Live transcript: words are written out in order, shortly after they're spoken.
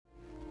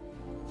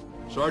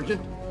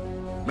Sergeant,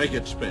 make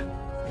it spin.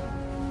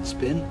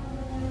 Spin?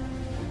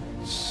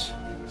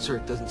 Sir,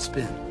 it doesn't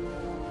spin.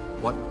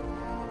 What?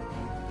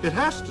 It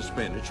has to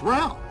spin. It's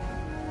round.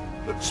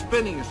 But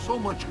spinning is so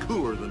much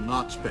cooler than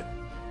not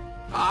spinning.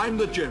 I'm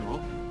the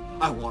general.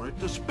 I want it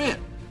to spin.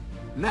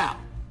 Now.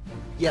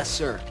 Yes,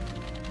 sir.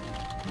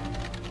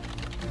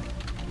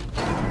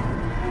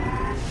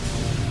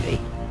 Hey,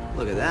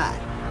 look at that.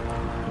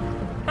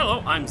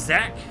 Hello, I'm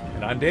Zach.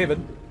 And I'm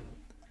David.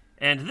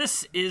 And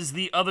this is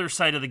The Other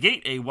Side of the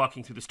Gate, a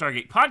Walking Through the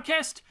Stargate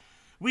podcast.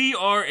 We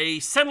are a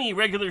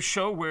semi-regular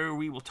show where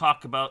we will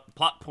talk about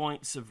plot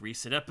points of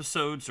recent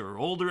episodes or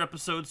older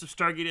episodes of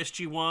Stargate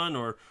SG-1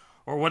 or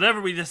whatever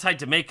we decide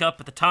to make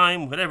up at the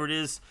time, whatever it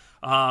is.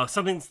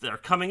 Something that are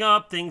coming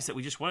up, things that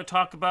we just want to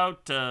talk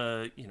about,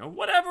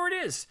 whatever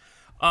it is.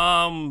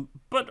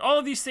 But all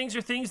of these things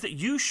are things that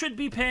you should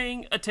be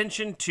paying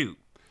attention to.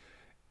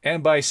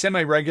 And by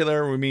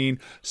semi-regular, we mean,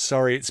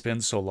 sorry it's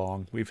been so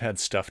long. We've had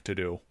stuff to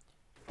do.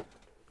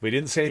 We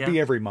didn't say it'd be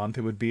every month.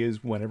 It would be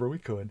whenever we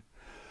could.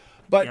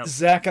 But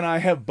Zach and I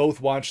have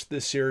both watched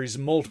this series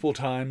multiple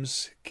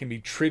times, can be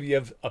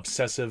trivia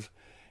obsessive,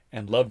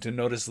 and love to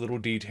notice little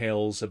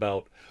details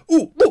about,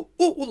 look,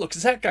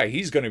 it's that guy.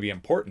 He's going to be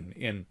important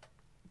in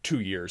 2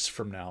 years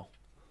from now.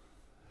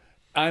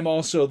 I'm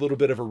also a little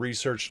bit of a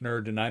research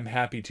nerd, and I'm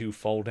happy to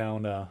fall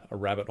down a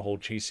rabbit hole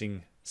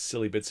chasing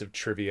silly bits of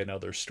trivia and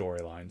other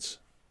storylines.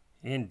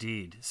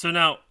 Indeed. So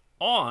now,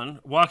 on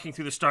Walking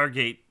Through the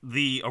Stargate,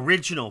 the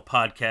original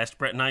podcast,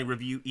 Brett and I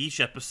review each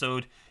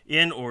episode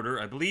in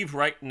order. I believe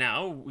right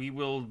now we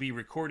will be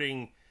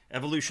recording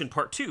Evolution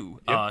Part 2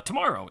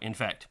 tomorrow, in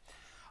fact.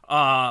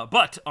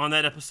 But on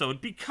that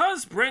episode,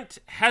 because Brent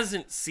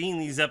hasn't seen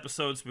these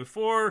episodes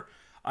before,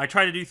 I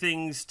try to do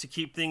things to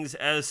keep things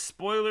as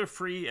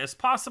spoiler-free as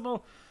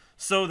possible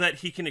so that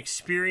he can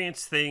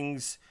experience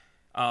things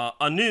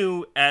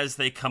anew as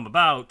they come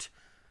about.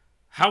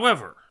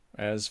 However,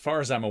 as far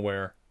as I'm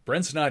aware,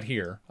 Brent's not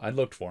here. I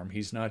looked for him.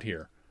 He's not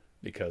here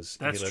because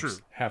he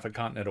lives half a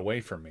continent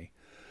away from me.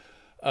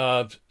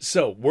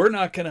 So we're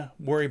not going to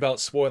worry about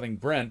spoiling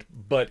Brent,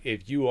 but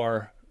if you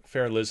are,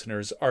 fair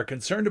listeners, are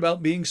concerned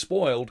about being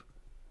spoiled,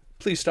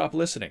 please stop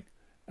listening.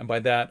 And by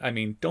that, I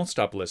mean, don't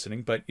stop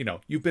listening, but,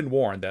 you've been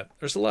warned that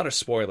there's a lot of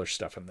spoiler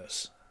stuff in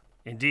this.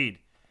 Indeed.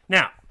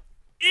 Now,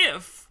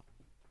 if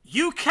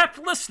you kept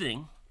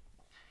listening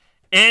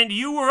and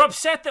you were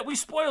upset that we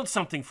spoiled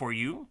something for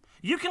you,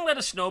 you can let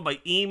us know by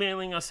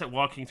emailing us at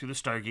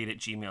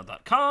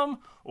walkingthroughthestargate@gmail.com,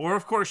 or,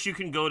 of course, you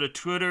can go to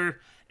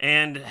Twitter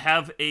and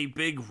have a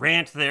big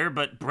rant there,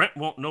 but Brent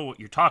won't know what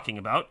you're talking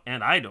about,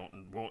 and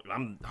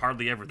I'm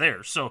hardly ever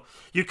there. So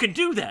you can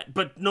do that,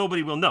 but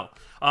nobody will know.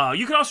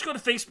 You can also go to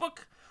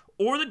Facebook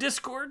or the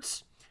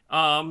Discords,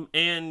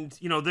 and,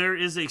 there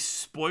is a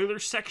spoiler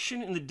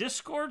section in the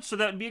Discord, so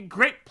that would be a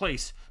great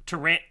place to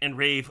rant and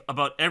rave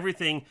about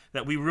everything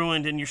that we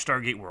ruined in your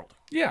Stargate world.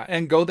 Yeah,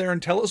 and go there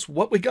and tell us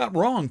what we got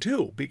wrong,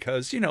 too,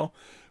 because,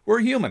 we're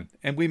human,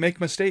 and we make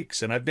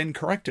mistakes, and I've been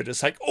corrected.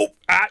 It's like,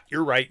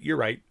 you're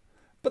right.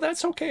 But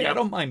that's okay. Yep. I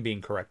don't mind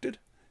being corrected.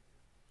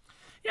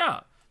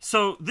 Yeah.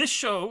 So this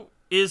show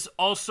is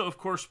also, of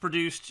course,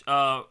 produced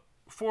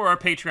for our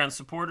Patreon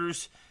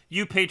supporters.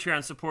 You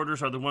Patreon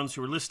supporters are the ones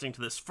who are listening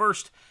to this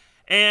first.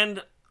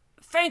 And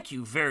thank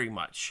you very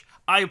much.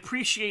 I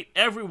appreciate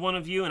every one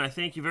of you, and I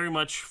thank you very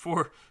much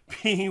for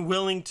being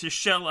willing to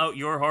shell out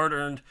your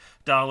hard-earned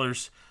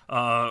dollars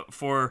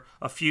for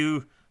a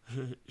few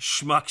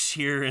schmucks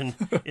here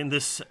in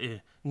this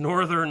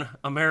Northern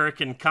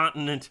American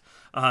continent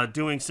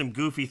doing some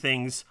goofy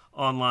things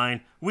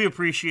online. We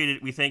appreciate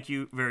it. We thank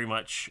you very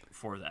much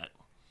for that.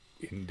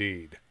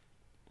 Indeed.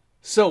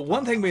 So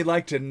one thing we'd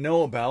like to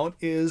know about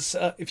is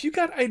if you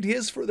got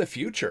ideas for the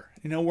future.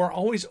 We're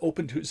always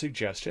open to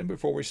suggestion.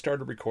 Before we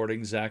started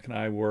recording, Zach and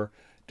I were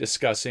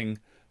discussing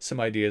some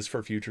ideas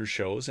for future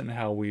shows and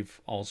how we've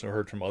also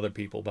heard from other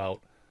people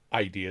about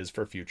ideas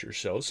for future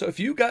shows. So if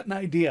you got an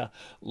idea,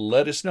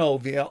 let us know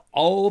via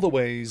all the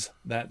ways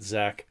that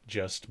Zach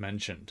just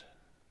mentioned.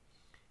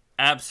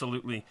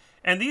 Absolutely.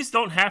 And these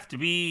don't have to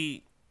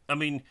be,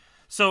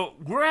 so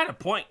we're at a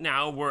point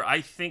now where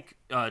I think,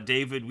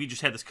 David, we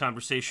just had this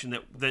conversation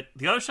that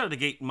The Other Side of the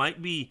Gate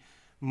might be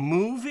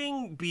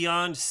moving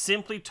beyond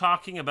simply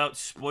talking about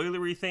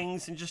spoilery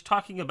things and just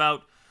talking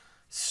about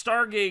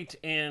Stargate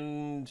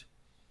and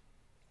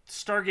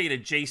Stargate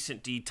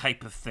adjacent-y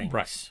type of things.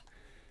 Right.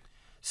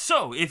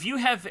 So, if you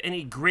have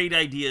any great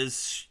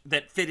ideas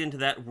that fit into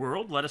that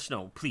world, let us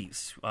know,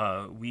 please.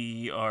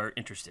 We are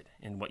interested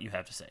in what you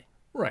have to say.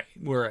 Right.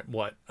 We're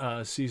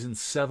at, season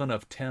 7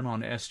 of 10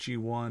 on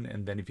SG-1,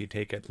 and then if you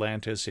take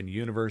Atlantis and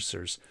Universe,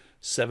 there's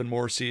 7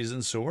 more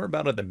seasons, so we're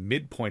about at the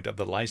midpoint of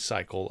the life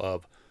cycle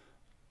of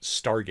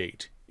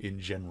Stargate in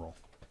general.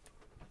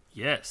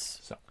 Yes.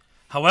 So,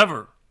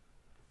 however,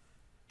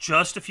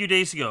 just a few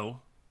days ago,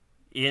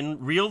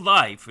 in real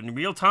life, in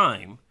real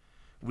time,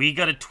 we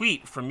got a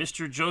tweet from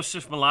Mr.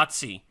 Joseph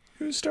Malazzi,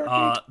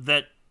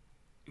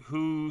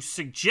 who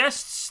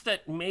suggests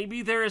that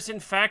maybe there is in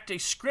fact a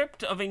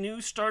script of a new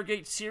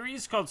Stargate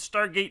series called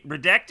Stargate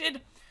Redacted.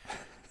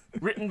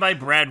 written by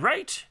Brad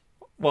Wright.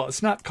 Well,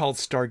 it's not called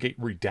Stargate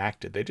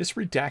Redacted. They just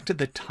redacted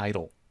the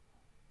title.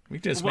 We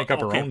just make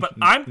up our own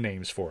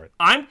names for it.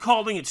 I'm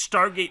calling it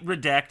Stargate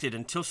Redacted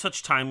until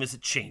such time as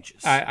it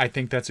changes. I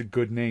think that's a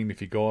good name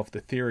if you go off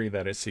the theory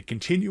that it's a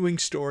continuing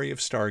story of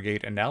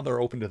Stargate, and now they're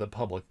open to the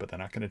public, but they're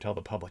not going to tell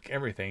the public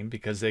everything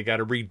because they got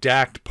to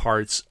redact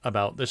parts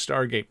about the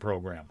Stargate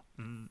program.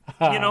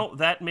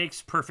 That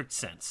makes perfect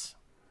sense.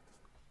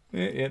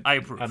 I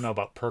approve. I don't know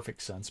about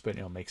perfect sense, but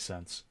it makes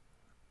sense.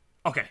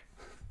 Okay.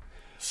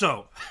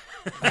 So...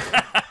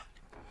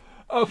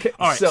 Okay,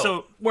 all right,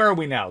 so where are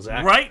we now,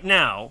 Zach? Right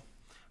now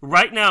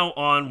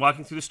on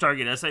Walking Through the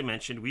Stargate, as I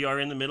mentioned, we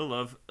are in the middle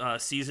of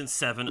Season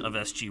 7 of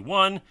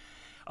SG-1,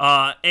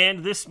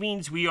 and this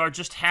means we are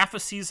just half a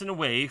season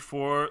away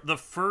for the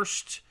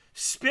first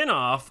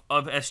spin-off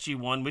of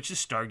SG-1, which is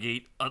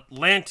Stargate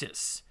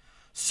Atlantis.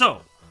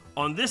 So,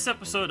 on this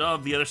episode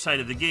of The Other Side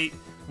of the Gate,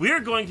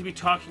 we're going to be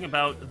talking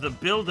about the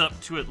build-up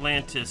to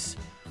Atlantis,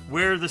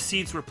 where the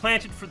seeds were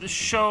planted for the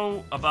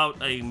show, about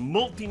a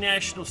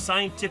multinational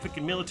scientific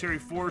and military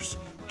force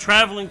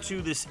traveling to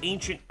this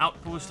ancient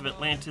outpost of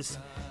Atlantis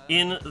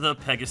in the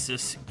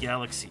Pegasus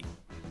Galaxy.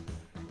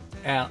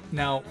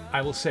 Now,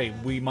 I will say,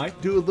 we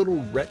might do a little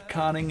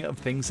retconning of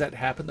things that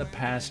happened in the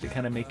past to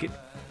kind of make it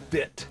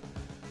fit,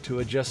 to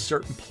adjust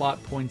certain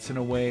plot points in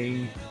a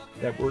way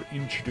that were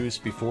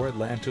introduced before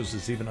Atlantis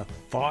was even a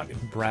thought in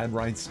Brad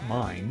Wright's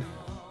mind.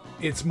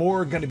 It's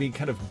more going to be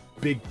kind of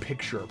big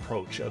picture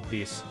approach of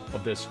this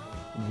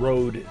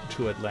road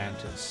to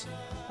Atlantis.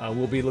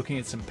 We'll be looking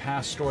at some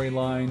past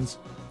storylines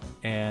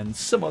and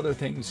some other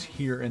things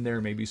here and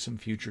there, maybe some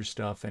future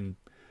stuff and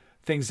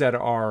things that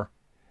are,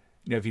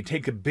 if you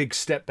take a big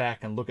step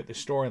back and look at the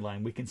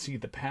storyline, we can see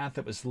the path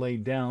that was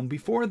laid down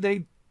before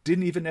they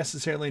didn't even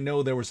necessarily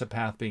know there was a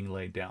path being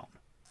laid down.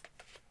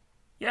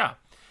 Yeah.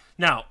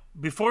 Now,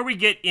 before we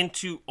get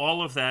into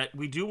all of that,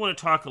 we do want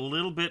to talk a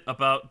little bit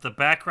about the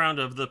background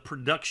of the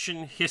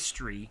production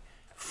history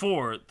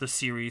for the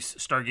series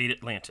Stargate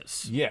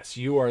Atlantis. Yes,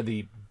 you are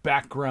the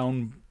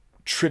background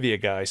trivia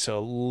guy, so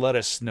let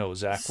us know,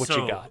 Zach, what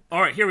you got.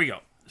 All right, here we go.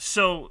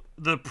 So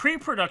the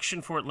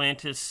pre-production for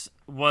Atlantis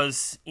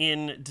was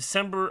in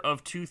December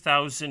of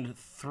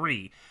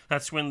 2003.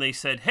 That's when they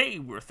said, hey,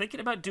 we're thinking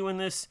about doing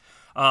this.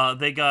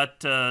 They got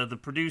the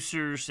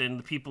producers and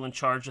the people in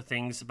charge of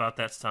things about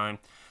that time.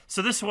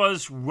 So this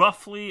was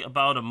roughly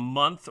about a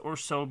month or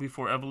so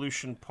before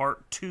Evolution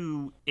Part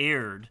 2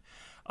 aired,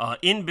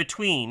 in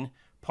between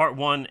Part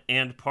 1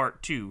 and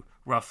Part 2,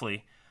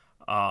 roughly.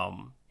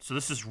 So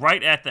this is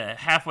right at the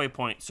halfway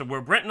point. So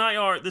where Brent and I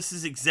are, this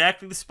is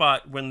exactly the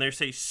spot when they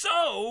say,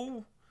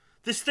 so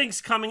this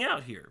thing's coming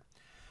out here.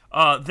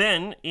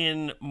 Then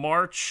in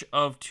March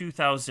of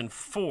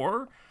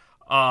 2004,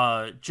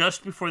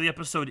 just before the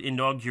episode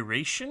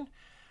inauguration,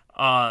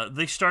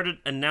 they started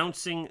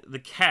announcing the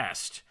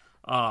cast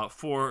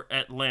for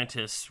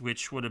Atlantis,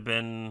 which would have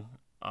been,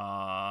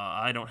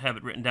 I don't have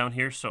it written down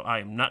here, so I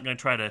am not going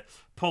to try to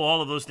pull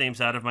all of those names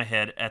out of my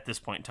head at this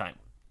point in time.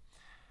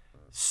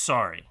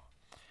 Sorry.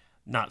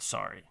 Not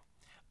sorry.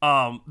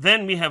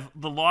 Then we have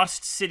The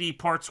Lost City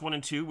Parts 1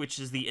 and 2, which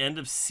is the end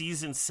of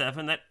Season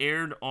 7. That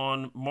aired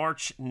on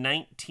March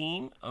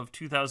 19 of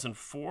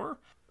 2004.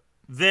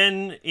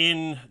 Then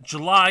in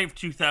July of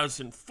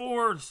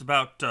 2004, it's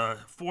about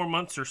 4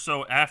 months or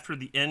so after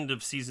the end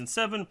of Season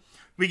 7,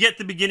 we get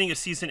the beginning of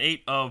Season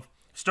 8 of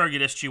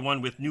Stargate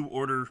SG-1 with New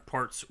Order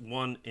Parts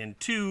 1 and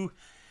 2.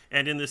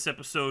 And in this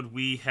episode,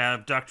 we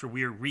have Dr.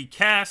 Weir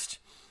recast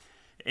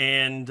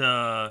and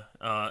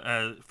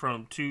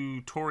from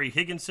Tori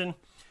Higginson.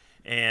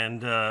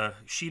 And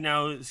she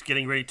now is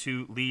getting ready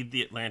to lead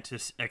the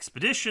Atlantis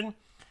expedition,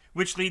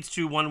 which leads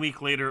to 1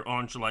 week later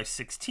on July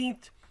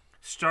 16th,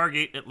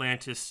 Stargate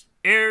Atlantis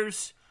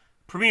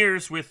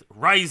premieres with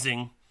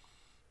Rising,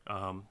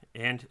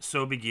 and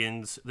so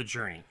begins the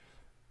journey.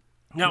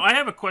 Now, I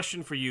have a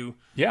question for you.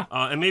 Yeah.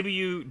 And maybe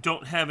you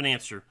don't have an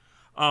answer.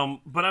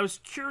 But I was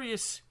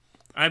curious.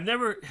 I've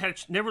never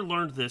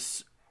learned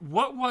this.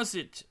 What was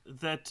it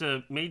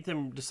that made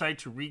them decide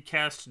to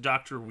recast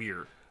Dr.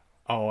 Weir?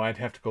 Oh, I'd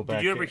have to go back.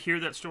 Did you ever hear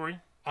that story?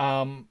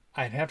 I'd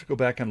have to go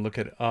back and look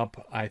it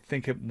up. I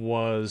think it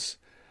was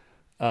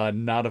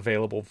not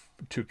available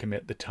to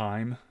commit the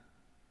time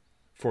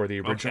for the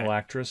original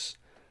actress.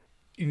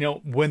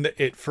 When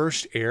it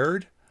first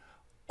aired,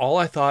 all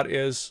I thought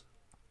is,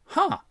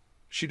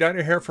 she dyed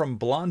her hair from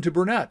blonde to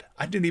brunette.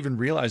 I didn't even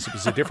realize it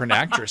was a different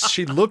actress.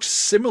 She looked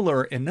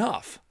similar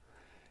enough.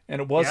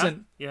 And it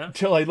wasn't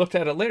until I looked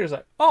at it later, I was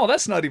like, oh,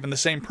 that's not even the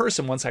same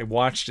person. Once I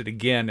watched it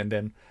again and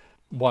then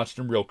watched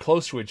them real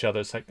close to each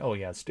other, it's like, oh,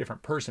 yeah, it's a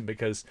different person.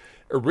 Because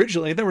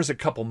originally there was a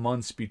couple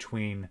months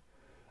between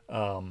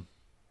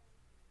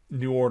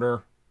New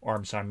Order, or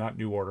I'm sorry, not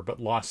New Order,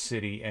 but Lost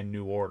City and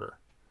New Order.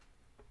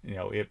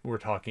 We're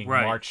talking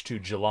March to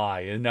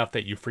July, enough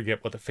that you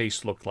forget what the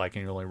face looked like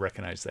and you only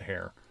recognize the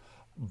hair.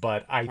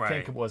 But I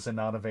think it was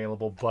not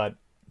available, but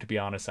to be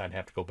honest, I'd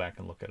have to go back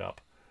and look it up.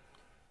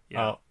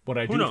 Yeah. What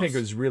I do think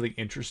is really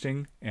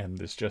interesting, and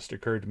this just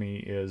occurred to me,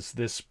 is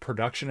this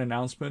production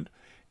announcement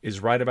is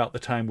right about the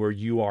time where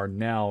you are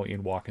now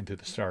in Walking Through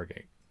the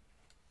Stargate.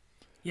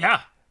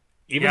 Yeah.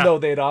 Even though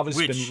they had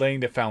obviously been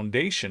laying the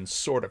foundation,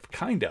 sort of,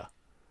 kinda.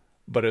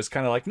 But it was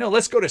kind of like, no,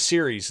 let's go to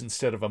series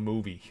instead of a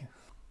movie.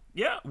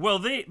 Yeah, well,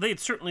 they'd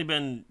certainly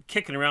been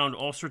kicking around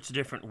all sorts of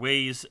different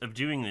ways of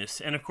doing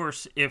this. And, of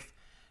course, if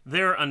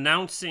they're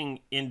announcing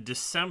in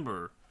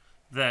December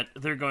that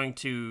they're going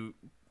to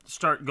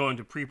start going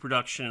to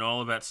pre-production and all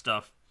of that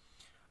stuff,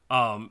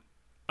 I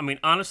mean,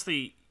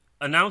 honestly,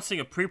 announcing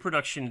a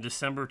pre-production in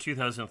December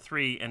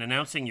 2003 and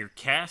announcing your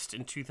cast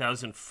in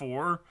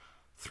 2004,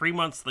 3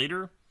 months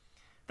later,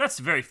 that's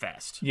very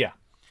fast. Yeah,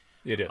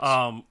 it is.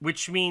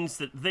 Which means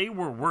that they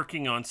were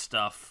working on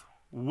stuff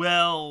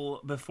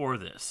well before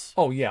this.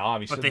 Oh, yeah,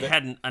 obviously. But they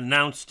hadn't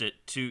announced it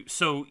to...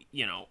 So,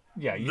 you know...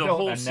 Yeah, you the don't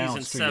whole announce season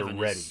till 7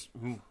 you're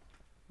ready.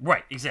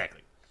 Right,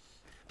 exactly.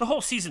 The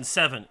whole season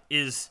 7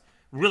 is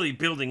really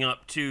building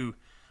up to...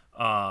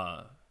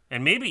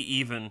 and maybe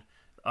even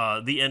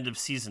the end of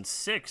season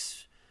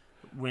 6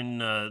 when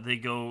they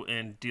go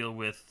and deal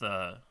with...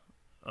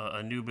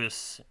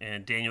 Anubis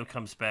and Daniel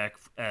comes back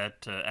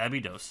at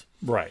Abydos.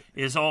 Right.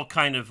 Is all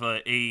kind of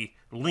a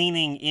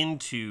leaning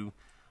into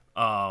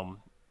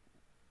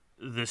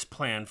this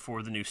plan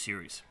for the new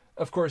series.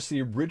 Of course,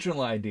 the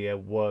original idea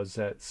was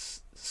that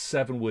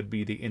 7 would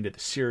be the end of the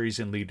series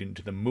and lead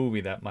into the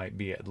movie that might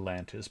be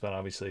Atlantis, but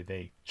obviously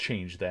they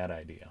changed that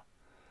idea.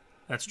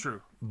 That's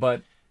true.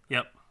 But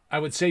yep. I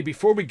would say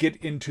before we get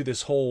into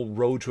this whole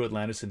road to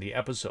Atlantis in the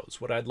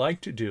episodes, what I'd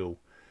like to do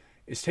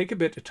is take a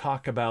bit to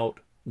talk about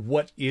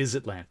what is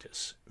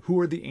Atlantis? Who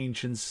are the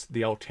ancients,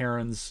 the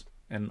Alterans,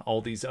 and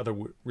all these other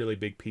really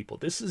big people?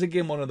 This is,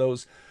 again, one of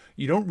those,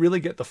 you don't really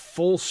get the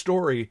full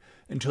story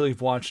until you've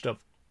watched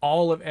up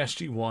all of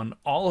SG-1,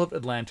 all of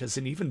Atlantis,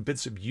 and even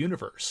bits of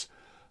Universe.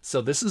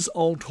 So this is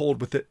all told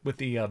with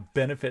the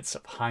benefits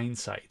of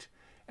hindsight.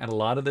 And a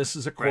lot of this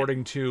is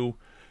according to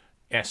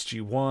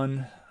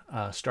SG-1,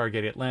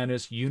 Stargate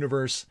Atlantis,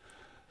 Universe,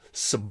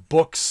 some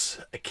books,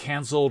 a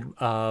canceled,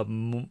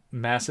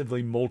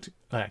 massively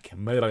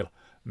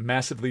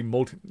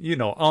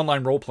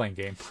online role-playing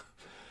game.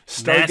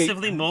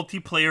 Massively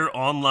multiplayer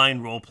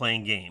online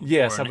role-playing game.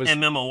 Yes, or an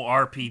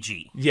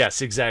MMORPG.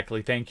 Yes,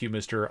 exactly. Thank you,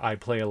 Mr. I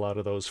play a lot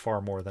of those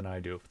far more than I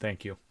do.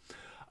 Thank you.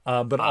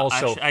 But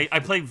also... Actually, I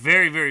play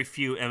very, very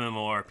few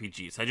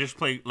MMORPGs. I just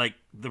play, like,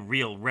 the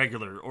real,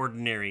 regular,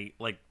 ordinary,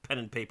 like, pen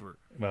and paper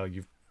Well,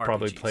 you've RPGs.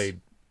 Probably played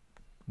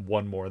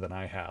one more than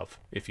I have,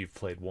 if you've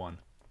played one.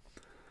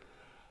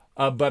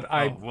 Well,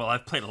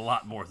 I've played a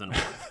lot more than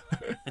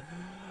one.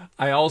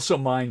 I also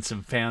mind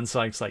some fan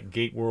sites like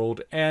Gate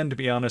World, and to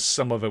be honest,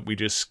 some of it we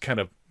just kind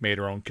of made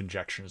our own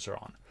conjectures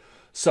on.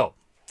 So,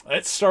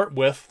 let's start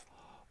with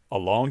a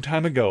long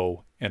time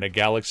ago in a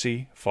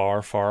galaxy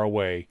far, far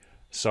away.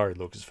 Sorry,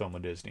 Lucasfilm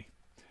and Disney.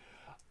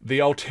 The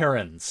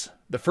Alterans,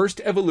 the first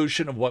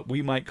evolution of what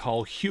we might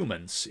call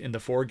humans in the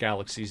 4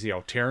 galaxies, the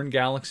Alteran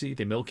Galaxy,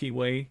 the Milky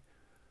Way,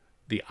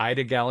 the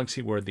Ida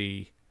Galaxy where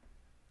the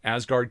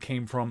Asgard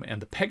came from,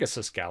 and the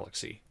Pegasus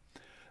Galaxy.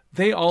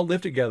 They all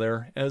live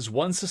together as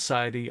one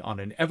society on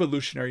an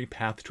evolutionary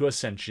path to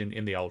ascension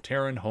in the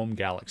Alteran home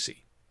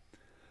galaxy.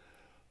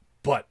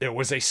 But there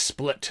was a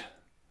split.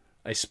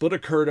 A split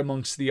occurred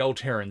amongst the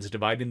Alterans,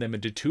 dividing them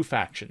into 2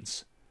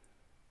 factions.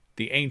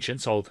 The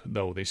Ancients,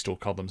 although they still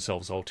call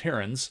themselves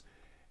Alterans,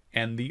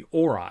 and the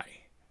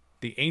Ori.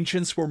 The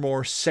Ancients were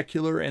more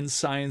secular and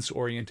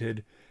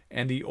science-oriented,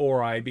 and the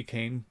Ori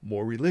became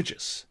more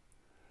religious.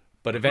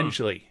 But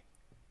eventually,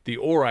 the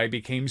Ori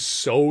became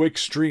so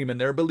extreme in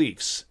their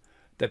beliefs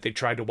that they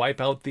tried to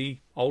wipe out the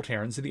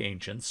Alterans and the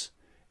Ancients,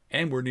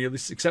 and were nearly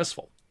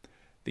successful.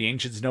 The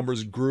Ancients'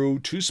 numbers grew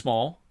too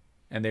small,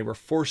 and they were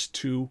forced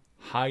to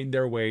hide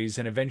their ways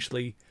and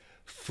eventually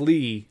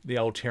flee the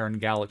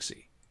Alteran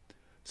galaxy.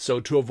 So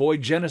to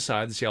avoid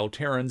genocides, the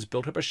Alterans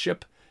built up a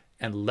ship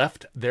and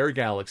left their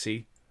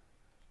galaxy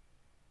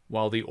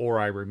while the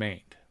Ori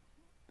remained.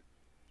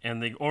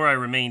 And the Ori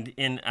remained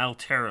in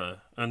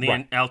Altera, in the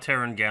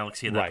Alteran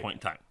galaxy at that point in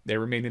time. They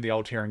remained in the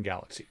Alteran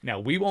galaxy. Now,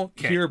 we won't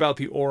hear about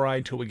the Ori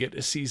until we get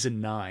to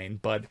Season 9,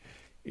 but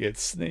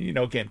it's,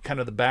 again, kind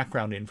of the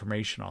background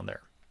information on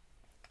there.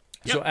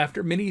 Yep. So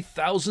after many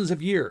thousands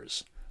of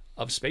years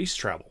of space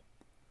travel,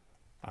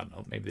 I don't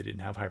know, maybe they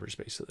didn't have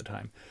hyperspace at the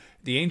time,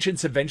 the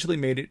Ancients eventually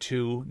made it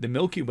to the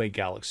Milky Way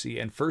galaxy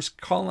and first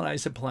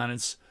colonized the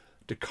planets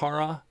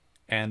Dakara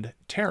and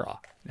Terra.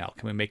 Now,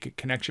 can we make a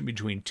connection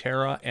between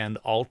Terra and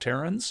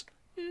Alterans?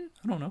 I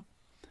don't know.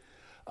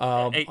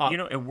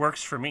 It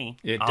works for me.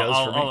 It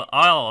does for me.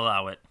 I'll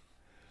allow it.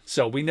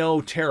 So we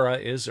know Terra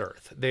is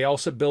Earth. They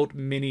also built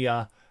many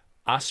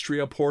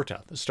Astria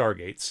Porta, the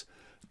Stargates,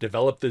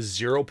 developed the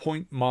 0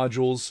 point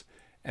modules,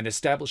 and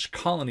established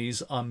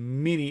colonies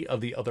on many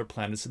of the other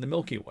planets in the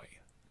Milky Way.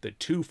 The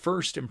 2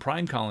 first and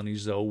prime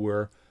colonies, though,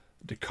 were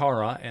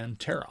Dakara and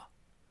Terra.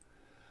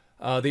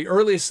 The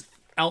earliest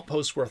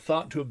outposts were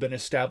thought to have been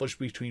established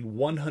between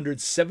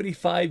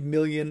 175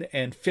 million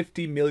and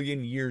 50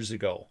 million years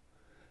ago,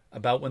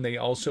 about when they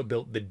also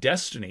built the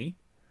Destiny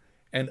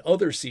and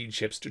other seed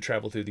ships to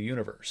travel through the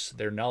universe.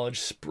 Their knowledge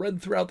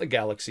spread throughout the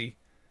galaxy,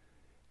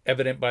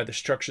 evident by the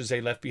structures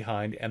they left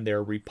behind and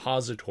their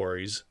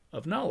repositories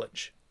of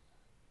knowledge.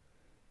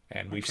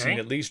 And we've seen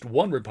at least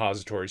one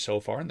repository so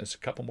far, and there's a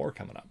couple more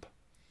coming up.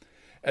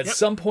 At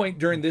some point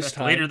during this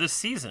time... Later this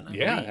season, I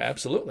believe.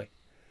 Absolutely.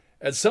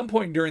 At some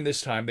point during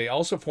this time, they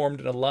also formed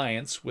an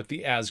alliance with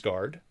the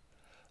Asgard,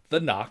 the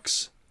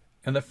Nox,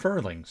 and the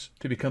Furlings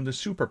to become the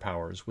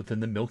superpowers within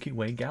the Milky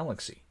Way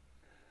galaxy.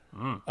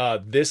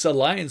 This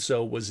alliance,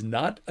 though, was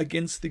not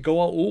against the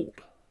Goa'uld,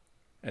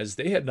 as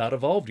they had not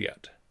evolved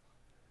yet.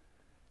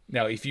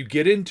 Now, if you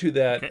get into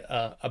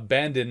that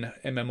abandoned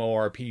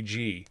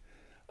MMORPG,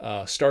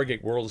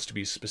 Stargate Worlds to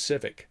be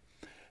specific,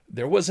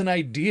 there was an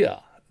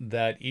idea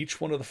that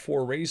each one of the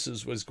 4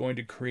 races was going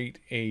to create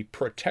a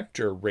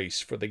protector race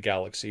for the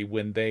galaxy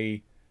when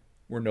they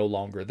were no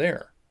longer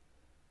there.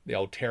 The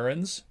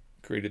Alterans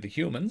created the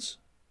humans.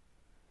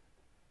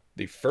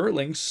 The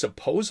Furlings,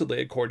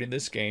 supposedly, according to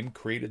this game,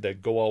 created the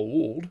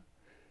Goa'uld.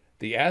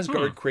 The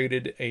Asgard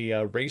created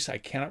a race I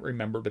cannot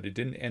remember, but it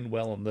didn't end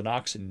well, and the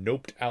Nox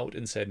noped out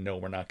and said, no,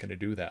 we're not going to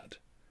do that.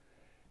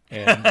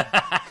 And,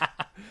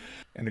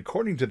 and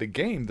according to the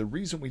game, the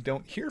reason we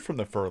don't hear from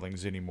the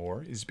Furlings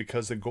anymore is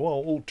because the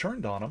Goa'uld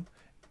turned on them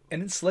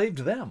and enslaved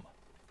them.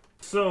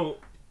 So,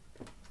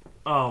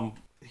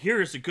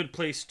 here is a good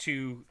place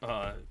to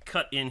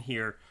cut in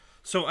here.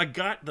 So I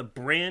got the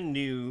brand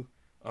new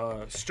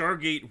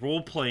Stargate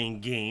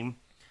role-playing game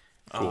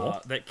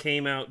that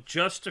came out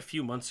just a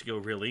few months ago,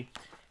 really.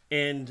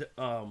 And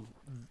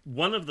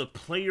one of the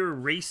player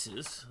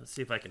races, let's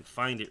see if I can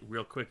find it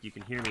real quick. You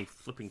can hear me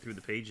flipping through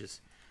the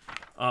pages.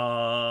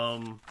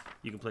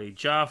 You can play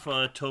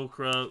Jaffa,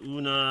 Tok'ra,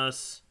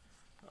 Unas.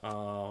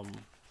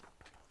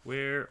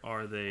 Where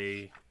are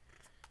they?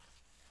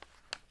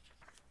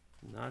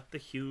 Not the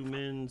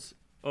humans.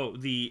 Oh,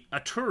 the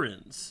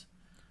Aturans.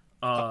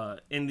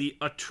 And the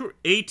Aturen.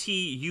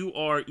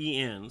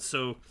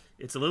 So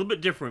it's a little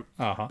bit different.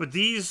 But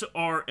these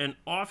are an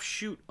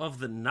offshoot of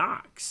the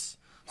Nox.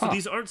 So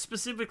these aren't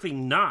specifically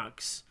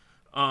Nox,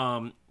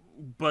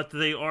 but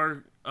they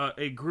are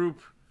a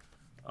group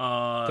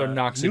they're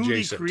Nox newly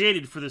adjacent.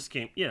 created for this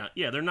game. Yeah,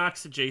 they're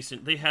Nox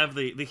adjacent. They have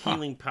the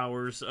healing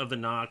powers of the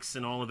Nox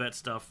and all of that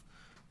stuff.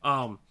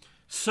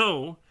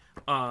 So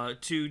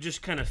to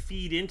just kind of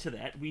feed into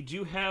that, we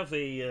do have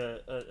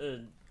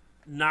a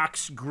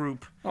Nox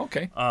group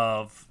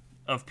of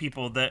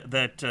people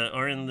that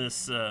are in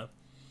this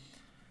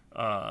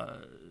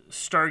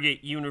Stargate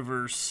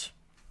universe.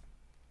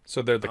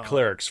 So they're the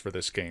clerics for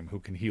this game who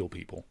can heal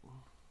people.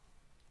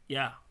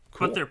 Yeah,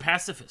 cool. But they're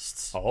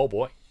pacifists. Oh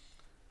boy.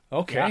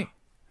 Okay.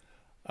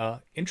 Yeah.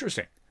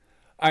 Interesting.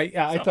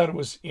 I thought it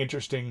was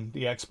interesting,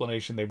 the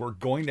explanation they were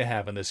going to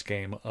have in this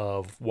game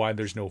of why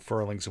there's no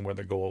Furlings and where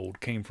the Goa'uld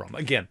came from.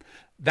 Again,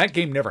 that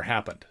game never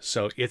happened,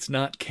 so it's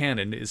not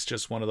canon. It's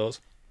just one of those.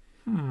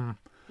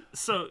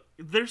 So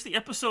there's the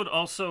episode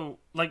also,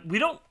 like, we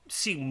don't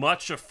see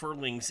much of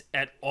Furlings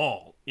at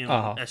all in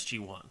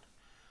SG-1.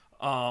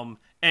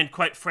 And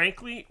quite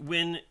frankly,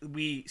 when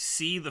we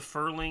see the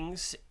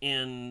Furlings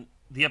in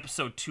the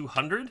episode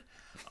 200,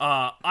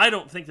 I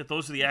don't think that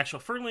those are the actual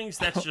Furlings.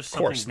 That's just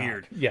something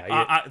weird.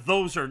 Yeah.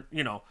 Those are,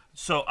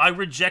 so I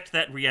reject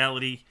that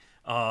reality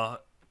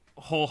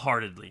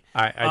wholeheartedly.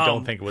 I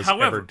don't think it was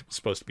ever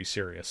supposed to be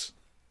serious.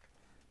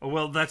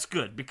 Well, that's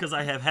good, because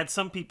I have had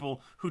some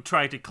people who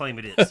try to claim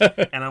it is.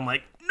 And I'm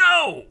like,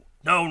 no.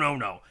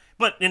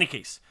 But in any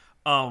case,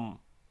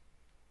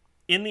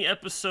 in the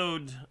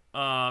episode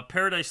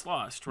Paradise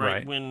Lost,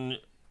 right? When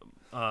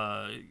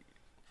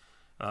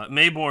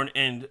Mayborn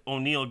and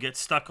O'Neill get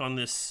stuck on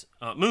this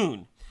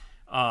moon,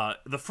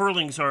 the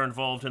Furlings are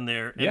involved in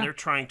there, and they're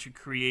trying to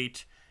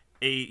create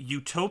a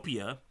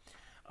utopia,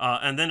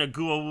 and then a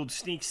Goa'uld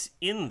sneaks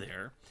in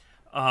there.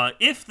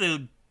 If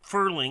the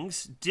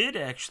Furlings did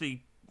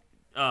actually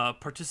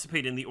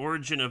participate in the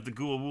origin of the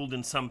Goa'uld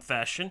in some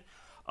fashion,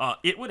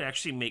 it would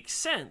actually make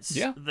sense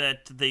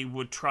that they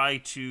would try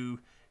to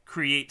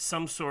create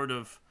some sort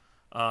of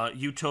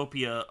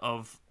utopia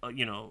of,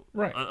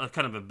 a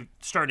kind of a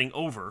starting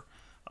over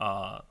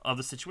of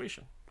the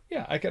situation.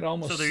 Yeah, I could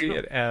almost see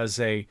it as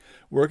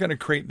we're going to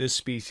create this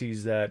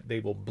species that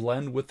they will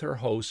blend with their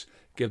hosts,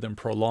 give them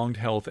prolonged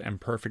health and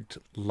perfect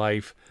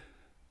life,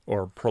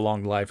 or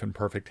prolonged life and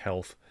perfect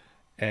health,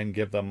 and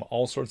give them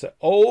all sorts of,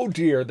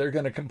 they're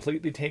going to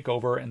completely take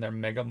over, and they're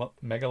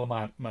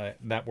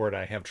that word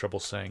I have trouble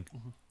saying.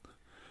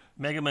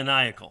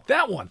 Megamaniacal.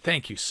 That one,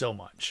 thank you so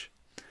much.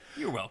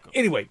 You're welcome.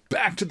 Anyway,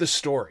 back to the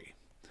story.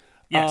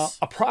 Yes.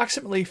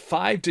 Approximately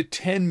 5 to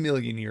 10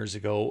 million years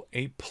ago,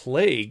 a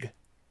plague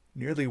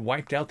nearly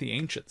wiped out the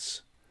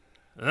ancients.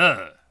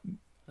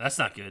 That's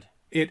not good.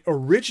 It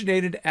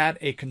originated at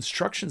a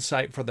construction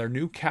site for their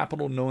new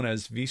capital known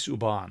as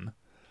Visuban.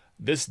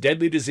 This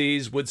deadly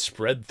disease would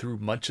spread through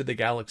much of the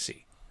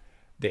galaxy.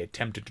 They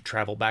attempted to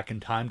travel back in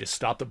time to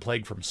stop the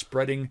plague from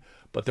spreading,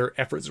 but their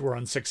efforts were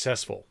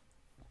unsuccessful.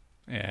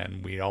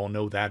 And we all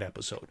know that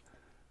episode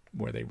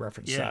where they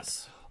reference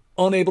that.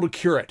 Unable to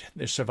cure it,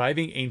 the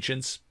surviving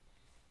ancients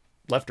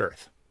left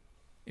Earth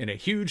in a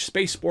huge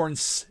spaceborne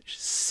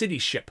city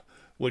ship,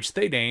 which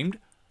they named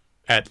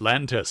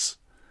Atlantis.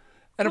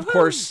 And of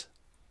course,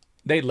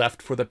 they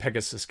left for the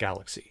Pegasus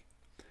Galaxy.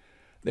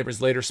 There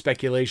was later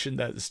speculation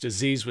that this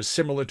disease was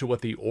similar to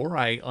what the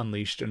Ori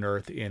unleashed on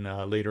Earth in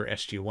a later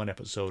SG-1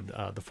 episode,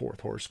 The Fourth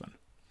Horseman.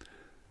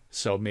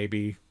 So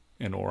maybe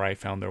an Ori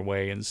found their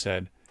way and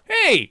said,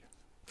 "Hey,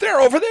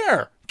 they're over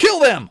there! Kill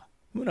them!"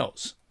 Who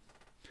knows?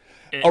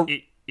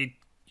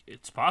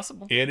 It's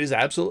possible. It is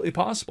absolutely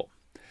possible.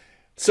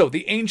 So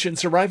the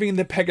ancients arriving in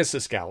the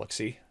Pegasus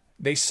Galaxy,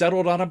 they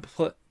settled on a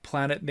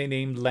planet they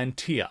named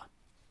Lantia,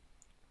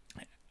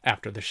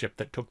 after the ship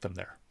that took them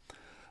there.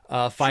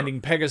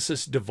 Finding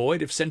Pegasus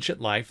devoid of sentient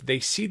life, they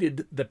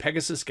seeded the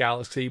Pegasus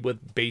Galaxy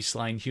with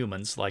baseline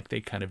humans, like they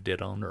kind of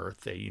did on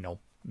Earth. They,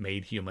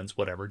 made humans,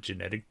 whatever,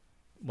 genetic,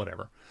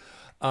 whatever.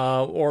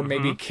 Or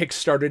maybe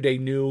kick-started a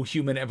new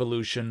human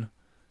evolution,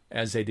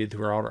 as they did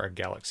throughout our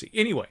galaxy.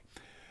 Anyway,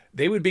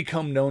 they would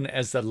become known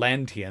as the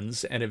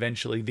Lantians, and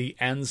eventually the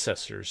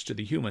ancestors to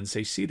the humans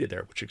they seeded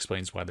there, which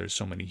explains why there's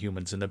so many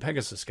humans in the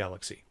Pegasus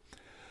Galaxy.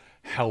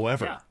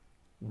 However,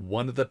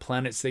 one of the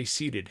planets they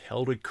seeded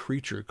held a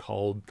creature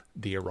called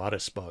the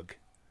Eratus bug,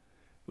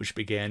 which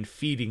began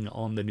feeding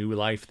on the new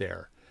life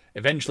there.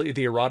 Eventually,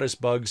 the Eratus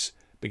bugs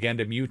began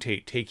to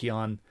mutate, taking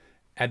on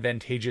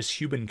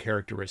advantageous human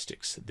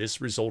characteristics.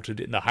 This resulted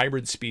in the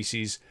hybrid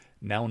species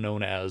now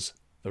known as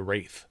the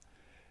Wraith.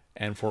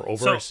 And for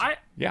over...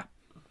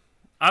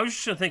 I was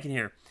just thinking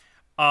here,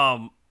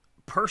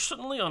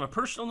 personally, on a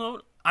personal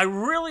note, I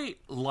really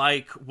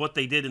like what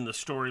they did in the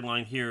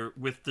storyline here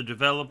with the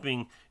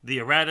developing the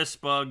Eratus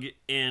bug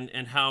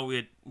and how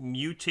it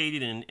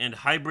mutated and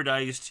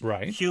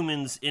hybridized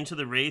humans into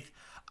the Wraith.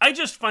 I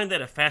just find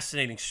that a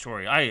fascinating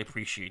story. I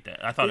appreciate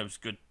that. I thought it was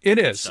good. It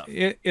is.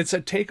 It's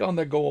a take on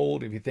the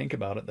gold, if you think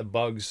about it. The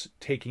bugs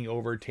taking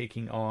over,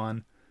 taking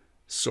on,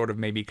 sort of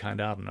maybe kind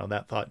of, I don't know,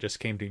 that thought just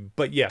came to me.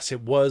 But yes,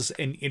 it was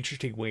an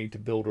interesting way to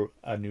build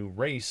a new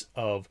race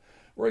of,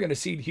 we're going to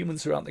seed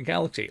humans throughout the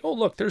galaxy. Oh,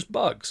 look, there's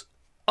bugs.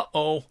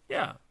 Uh-oh.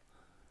 Yeah.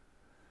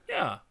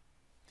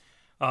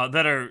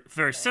 That are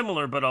very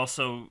similar, but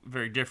also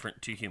very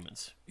different to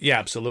humans. Yeah,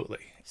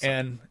 absolutely.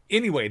 And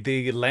anyway,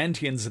 the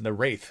Lantians and the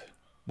Wraith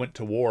went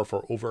to war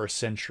for over a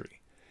century.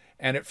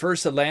 And at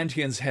first, the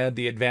Lantians had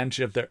the advantage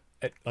of their...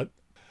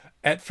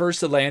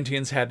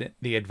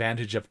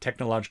 of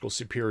technological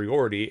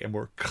superiority and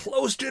were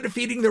close to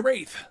defeating the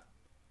Wraith.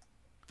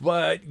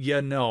 But,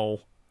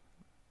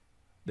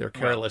 they're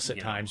careless at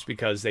times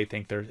because they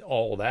think they're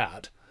all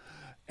that.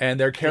 And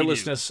their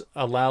carelessness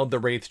allowed the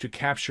Wraith to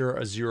capture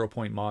a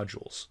 0-point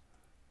modules,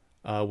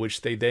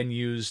 which they then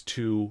used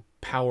to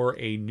power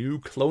a new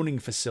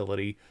cloning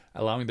facility,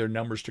 allowing their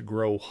numbers to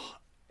grow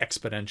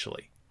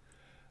exponentially.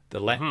 The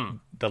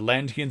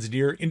Lantians'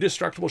 near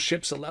indestructible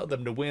ships allowed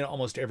them to win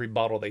almost every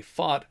battle they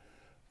fought,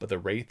 but the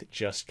Wraith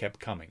just kept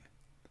coming.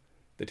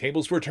 The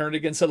tables were turned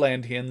against the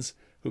Lantians,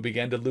 who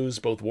began to lose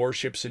both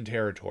warships and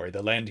territory.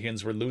 The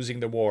Lantians were losing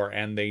the war,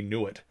 and they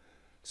knew it.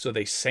 So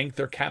they sank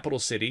their capital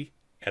city,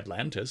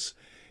 Atlantis,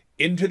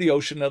 into the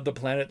ocean of the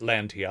planet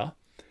Lantia,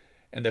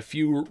 and the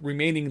few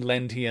remaining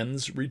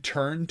Lantians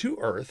returned to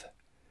Earth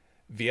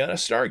via a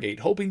Stargate,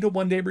 hoping to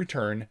one day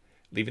return,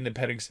 leaving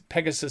the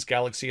Pegasus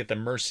Galaxy at the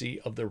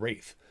mercy of the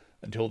Wraith,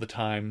 until the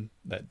time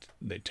that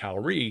the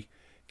Tauri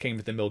came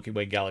to the Milky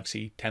Way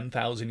Galaxy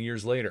 10,000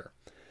 years later.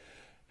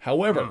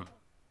 However,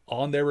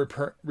 on their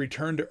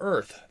return to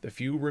Earth, the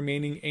few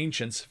remaining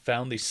ancients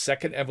found the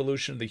second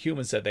evolution of the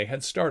humans that they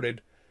had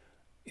started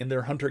in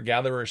their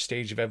hunter-gatherer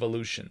stage of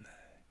evolution,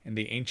 and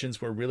the ancients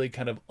were really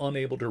kind of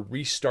unable to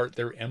restart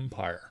their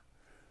empire.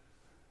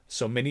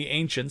 So many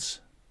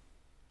ancients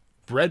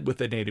bred with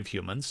the native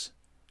humans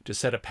to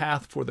set a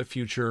path for the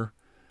future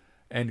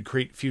and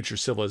create future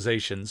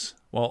civilizations,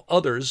 while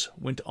others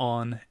went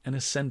on and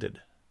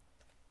ascended,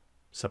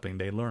 something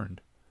they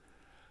learned.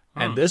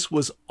 And this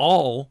was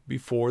all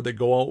before the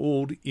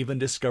Goa'uld even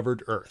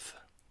discovered Earth.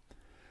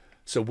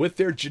 So with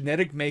their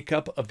genetic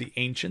makeup of the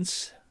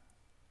ancients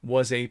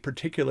was a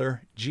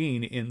particular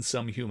gene in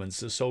some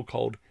humans, the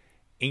so-called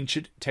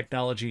ancient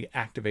technology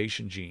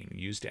activation gene,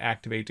 used to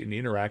activate and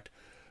interact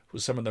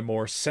with some of the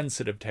more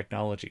sensitive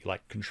technology,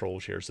 like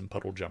control chairs and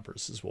puddle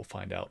jumpers, as we'll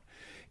find out.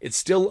 It's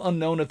still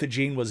unknown if the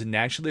gene was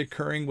naturally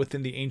occurring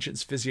within the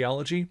ancients'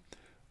 physiology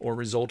or a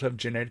result of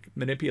genetic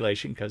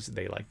manipulation, because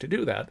they like to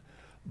do that,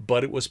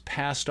 but it was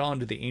passed on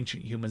to the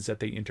ancient humans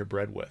that they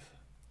interbred with.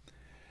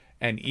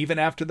 And even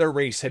after their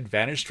race had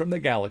vanished from the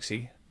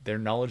galaxy, their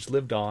knowledge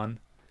lived on,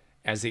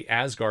 as the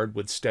Asgard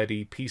would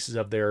study pieces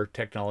of their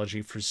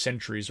technology for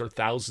centuries or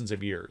thousands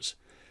of years.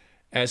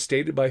 As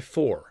stated by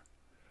Thor,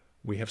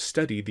 "We have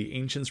studied the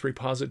ancients'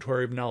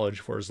 repository of knowledge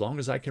for as long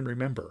as I can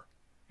remember,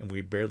 and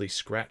we barely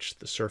scratched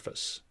the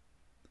surface."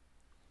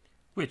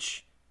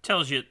 Which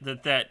tells you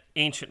that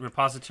ancient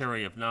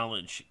repository of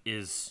knowledge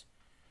is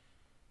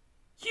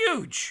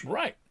huge.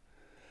 Right.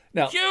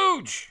 Now,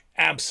 huge!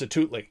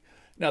 Absolutely.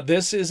 Now,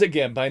 this is,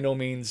 again, by no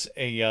means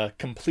a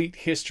complete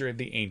history of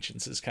the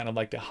ancients. It's kind of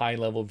like the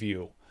high-level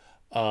view.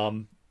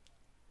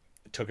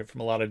 took it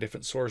from a lot of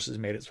different sources,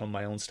 made it some of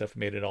my own stuff,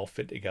 made it all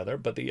fit together.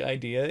 But the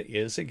idea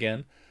is,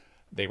 again,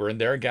 they were in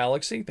their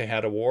galaxy, they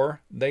had a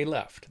war, they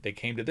left. They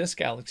came to this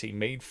galaxy,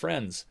 made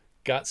friends,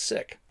 got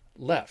sick,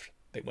 left.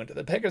 They went to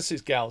the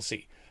Pegasus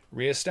galaxy,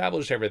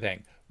 reestablished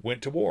everything,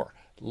 went to war,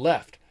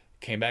 left,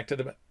 came back to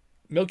the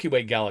Milky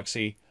Way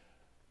galaxy,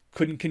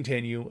 couldn't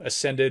continue,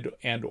 ascended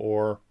and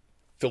or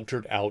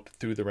filtered out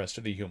through the rest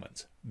of the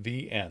humans.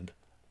 The end.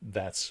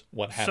 That's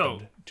what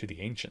happened to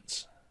the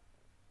ancients.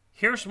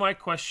 Here's my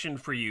question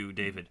for you,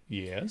 David.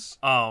 Yes.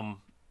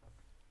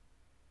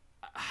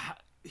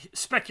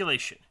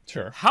 Speculation.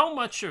 Sure. How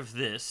much of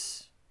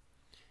this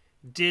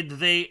did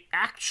they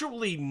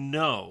actually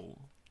know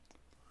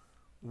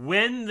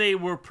when they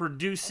were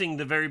producing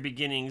the very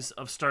beginnings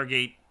of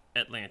Stargate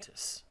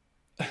Atlantis?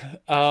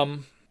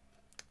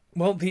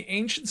 Well, the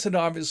ancients had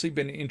obviously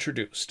been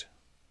introduced,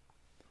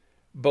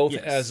 both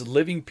as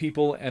living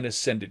people and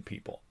ascended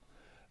people.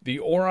 The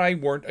Ori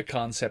weren't a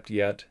concept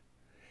yet.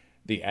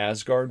 The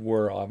Asgard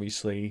were,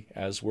 obviously,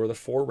 as were the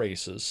four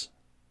races.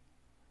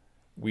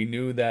 We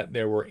knew that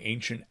there were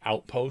ancient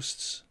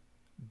outposts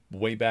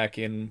way back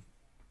in,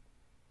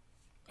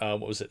 what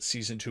was it,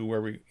 Season 2,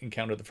 where we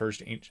encountered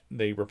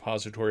the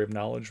Repository of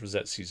Knowledge? Was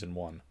that Season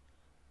 1?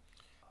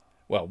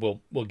 Well,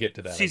 we'll get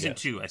to that. Season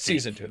 2, I think.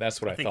 Season 2,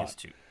 that's what I thought. It's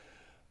 2.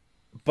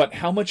 But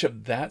how much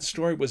of that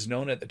story was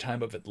known at the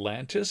time of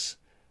Atlantis?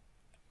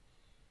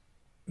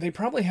 They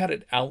probably had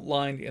it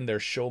outlined in their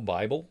show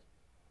Bible,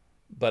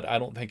 but I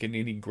don't think in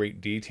any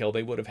great detail.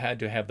 They would have had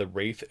to have the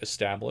Wraith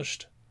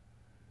established,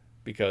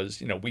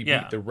 because, we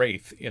beat the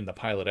Wraith in the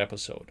pilot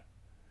episode.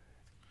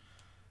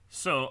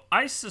 So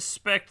I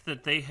suspect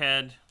that they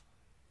had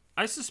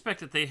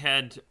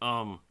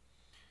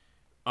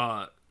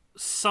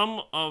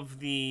some of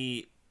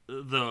the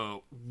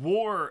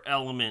war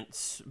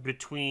elements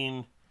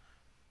between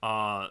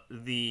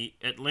the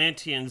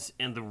Atlanteans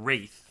and the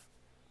Wraith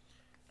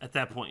at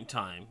that point in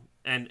time,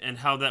 and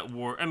how that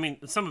war. I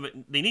mean, some of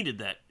it they needed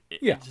that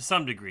to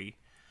some degree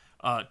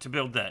to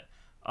build that.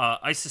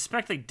 I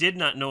suspect they did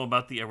not know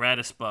about the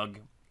Eratus bug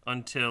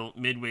until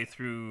midway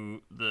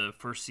through the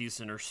first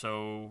season or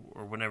so,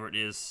 or whenever it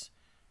is.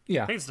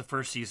 Yeah, I think it's the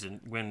first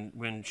season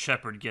when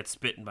Shepard gets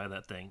bitten by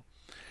that thing.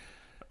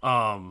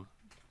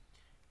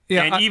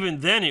 Even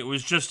then, it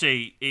was just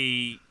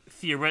a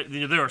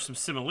theoretical. There are some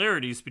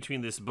similarities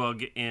between this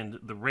bug and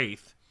the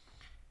Wraith,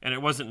 and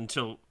it wasn't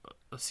until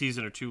a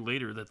season or two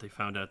later that they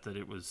found out that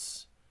it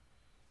was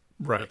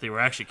that they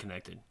were actually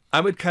connected. I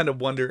would kind of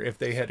wonder if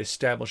they had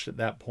established at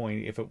that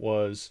point if it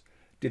was,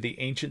 did the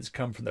ancients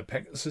come from the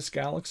Pegasus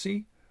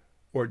galaxy,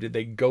 or did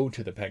they go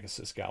to the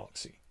Pegasus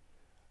galaxy?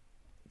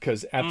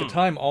 Because at the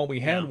time, all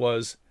we had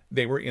was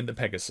they were in the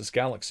Pegasus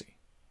galaxy.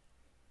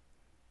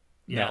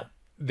 Yeah. Now,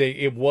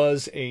 it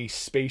was a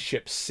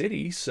spaceship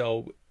city,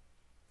 so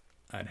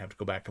I'd have to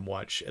go back and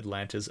watch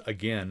Atlantis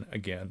again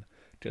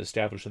to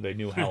establish that they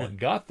knew how it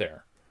got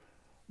there.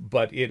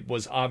 But it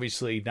was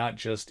obviously not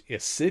just a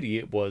city,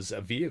 it was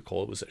a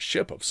vehicle, it was a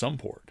ship of some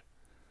sort.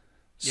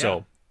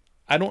 So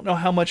I don't know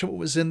how much of it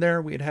was in there.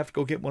 We'd have to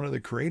go get one of the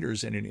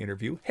creators in an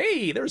interview.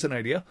 Hey, there's an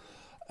idea.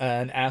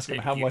 And ask them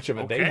how much of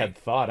it they had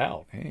thought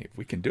out. Hey, if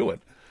we can do it.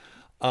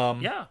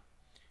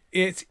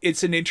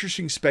 It's an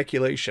interesting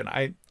speculation.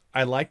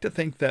 I like to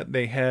think that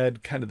they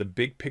had kind of the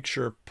big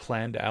picture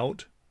planned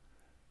out.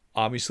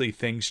 Obviously,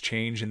 things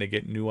change and they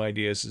get new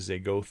ideas as they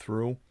go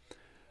through.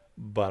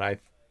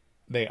 But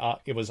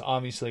it was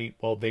obviously,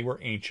 they were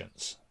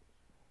ancients.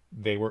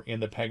 They were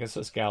in the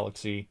Pegasus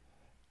galaxy,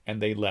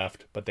 and they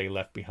left, but they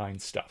left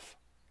behind stuff.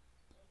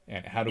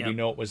 And how do we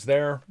know it was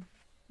there?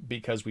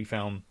 Because we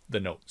found the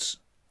notes.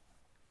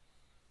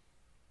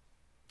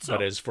 So,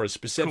 but as for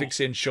specifics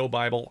in Show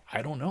Bible,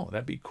 I don't know.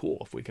 That'd be cool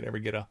if we could ever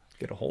get a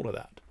hold of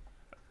that.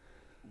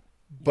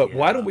 But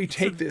why don't we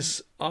take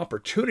this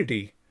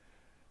opportunity,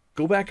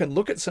 go back and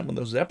look at some of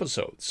those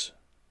episodes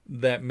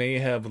that may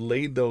have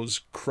laid those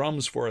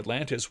crumbs for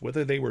Atlantis,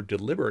 whether they were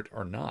deliberate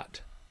or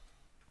not.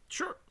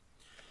 Sure.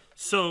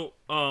 So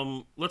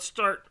let's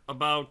start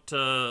about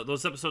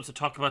those episodes that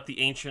talk about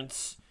the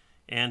ancients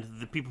and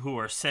the people who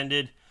are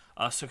ascended.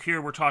 So here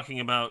we're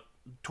talking about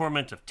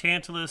Torment of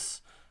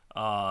Tantalus,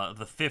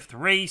 the Fifth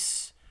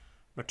Race,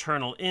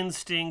 Maternal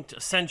Instinct,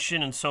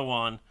 Ascension, and so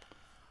on.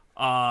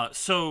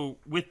 So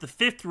with the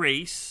Fifth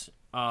Race,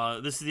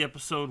 this is the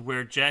episode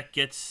where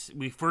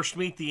we first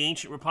meet the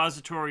ancient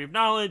repository of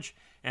knowledge,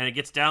 and it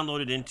gets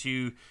downloaded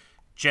into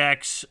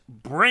Jack's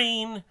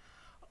brain.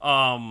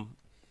 And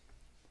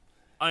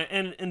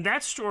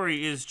that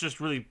story is just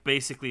really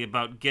basically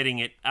about getting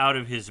it out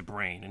of his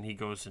brain, and he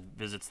goes and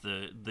visits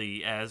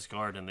the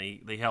Asgard, and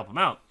they help him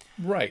out.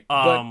 Right,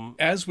 but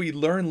as we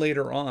learn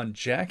later on,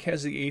 Jack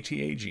has the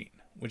ATA gene,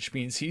 which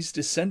means he's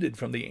descended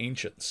from the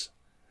ancients.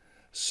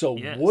 So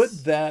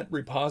would that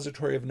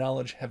repository of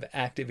knowledge have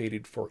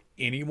activated for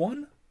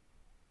anyone,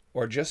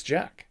 or just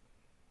Jack?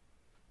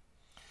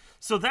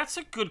 So that's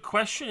a good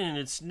question, and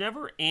it's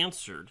never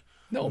answered.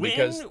 No,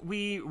 when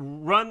we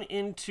run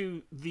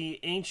into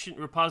the ancient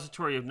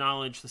repository of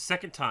knowledge the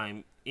second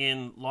time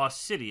in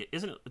Lost City,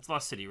 isn't it? It's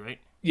Lost City, right?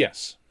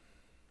 Yes.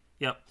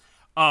 Yep.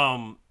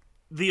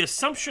 The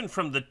assumption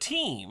from the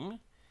team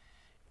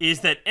is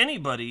that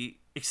anybody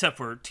except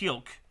for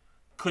Teal'c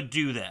could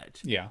do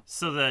that. Yeah.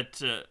 So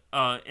that,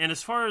 and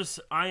as far as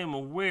I am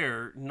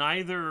aware,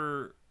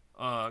 neither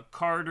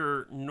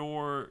Carter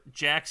nor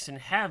Jackson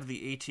have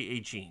the ATA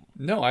gene.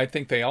 No, I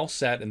think they all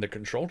sat in the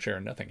control chair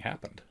and nothing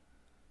happened.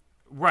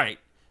 Right.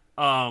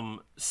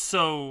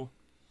 So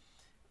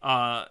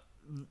that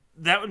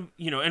would,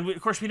 and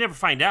of course we never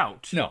find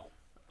out. No.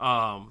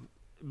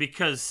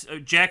 Because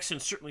Jackson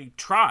certainly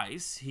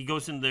tries. He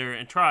goes in there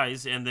and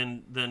tries, and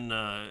then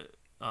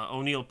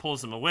O'Neill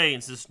pulls him away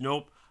and says,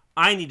 "Nope,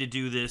 I need to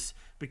do this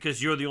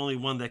because you're the only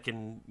one that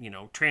can,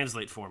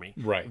 translate for me.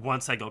 Right.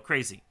 Once I go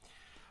crazy."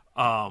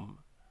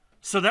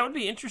 So that would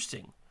be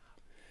interesting.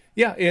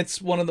 Yeah,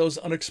 it's one of those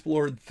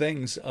unexplored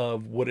things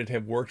of would it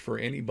have worked for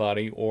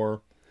anybody,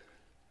 or,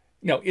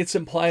 it's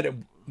implied that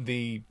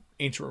the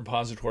ancient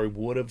repository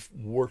would have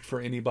worked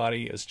for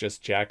anybody. It's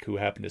just Jack who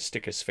happened to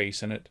stick his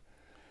face in it.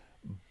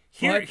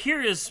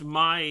 Here is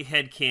my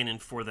headcanon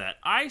for that.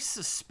 I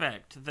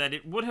suspect that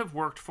it would have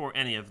worked for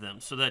any of them,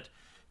 so that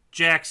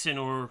Jackson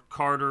or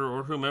Carter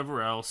or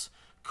whomever else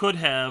could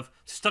have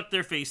stuck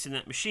their face in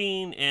that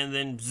machine and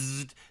then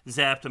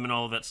zapped them and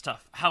all of that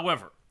stuff.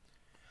 However,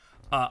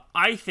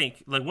 I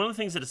think one of the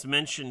things that is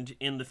mentioned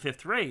in the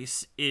fifth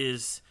race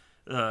is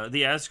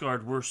the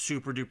Asgard were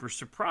super duper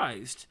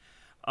surprised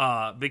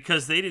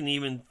because they didn't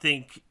even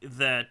think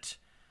that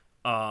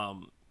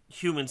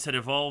humans had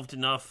evolved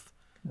enough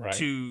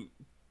to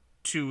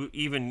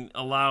even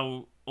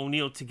allow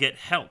O'Neill to get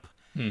help.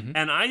 Mm-hmm.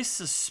 And I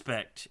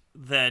suspect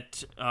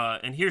that,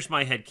 and here's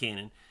my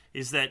headcanon,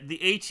 is that the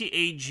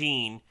ATA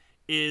gene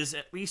is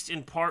at least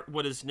in part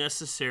what is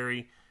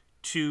necessary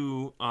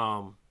to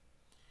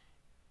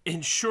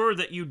ensure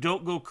that you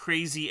don't go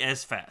crazy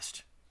as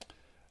fast.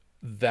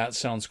 That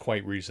sounds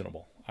quite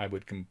reasonable. I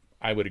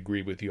would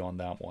agree with you on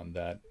that one,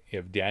 that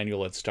if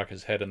Daniel had stuck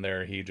his head in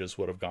there, he just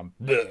would have gone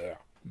bleh,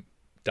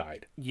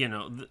 died.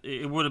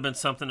 It would have been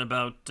something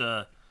about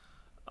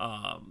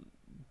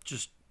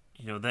just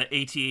that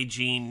ATA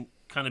gene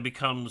kind of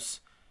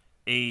becomes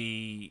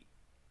a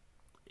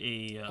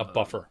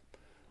buffer,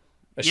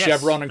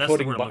 chevron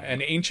encoding,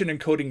 an ancient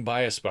encoding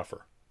bias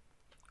buffer.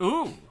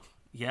 Ooh,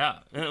 yeah,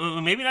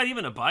 maybe not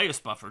even a bias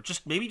buffer,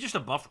 maybe just a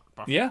buffer.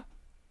 Yeah,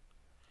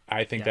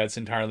 I think that's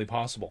entirely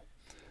possible.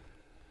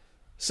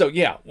 So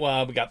yeah,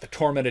 well, we got the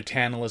tormented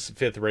Tantalus,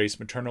 fifth race,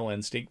 maternal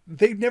instinct.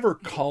 They never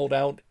called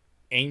out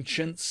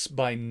ancients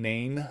by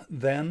name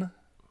then,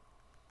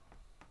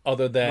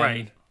 other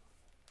than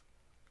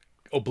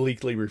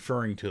obliquely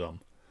referring to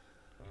them.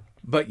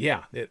 But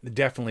yeah, it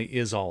definitely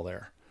is all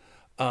there.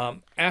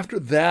 After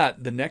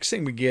that, the next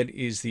thing we get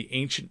is the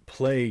ancient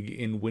plague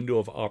in Window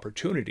of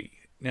Opportunity.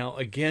 Now,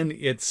 again,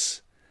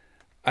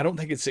 I don't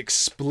think it's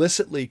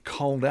explicitly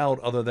called out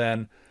other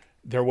than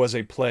there was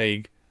a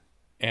plague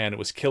and it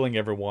was killing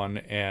everyone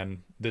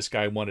and this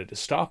guy wanted to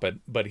stop it,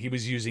 but he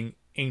was using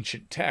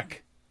ancient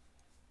tech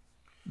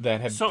that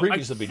had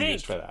previously been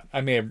used for that.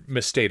 I may have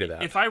misstated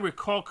that. If I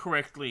recall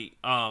correctly,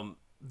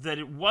 that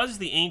it was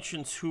the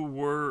ancients who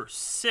were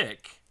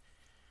sick,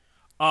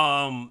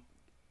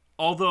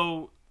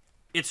 although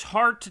it's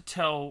hard to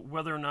tell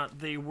whether or not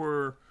they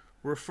were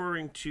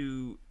referring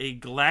to a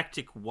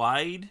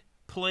galactic-wide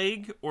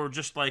plague or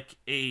just like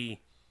a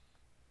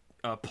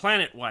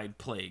planet-wide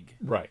plague.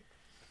 Right.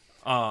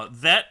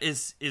 That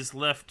is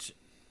left,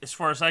 as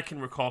far as I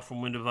can recall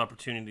from Window of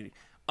Opportunity,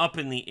 up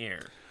in the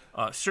air.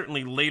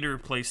 Certainly later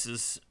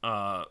places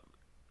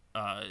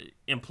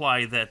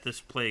imply that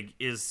this plague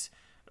is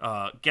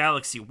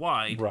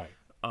galaxy-wide. Right.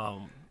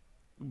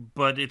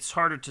 But it's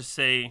harder to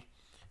say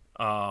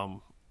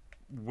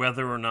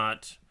whether or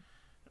not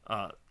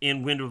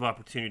in Window of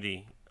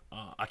Opportunity,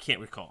 I can't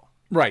recall.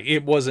 Right.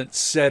 It wasn't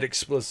said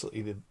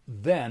explicitly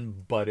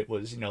then, but it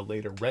was,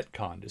 later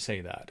retconned to say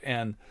that.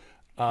 And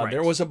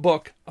there was a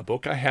book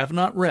I have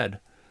not read,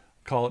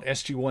 called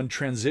SG-1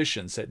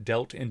 Transitions, that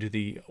dealt into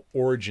the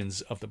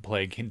origins of the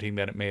plague, hinting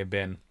that it may have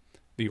been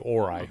the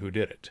Ori who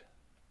did it.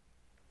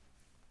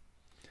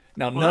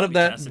 Now, none of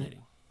that...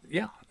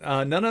 Yeah.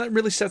 None of that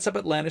really sets up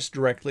Atlantis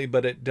directly,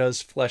 but it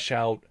does flesh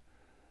out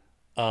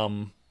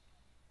some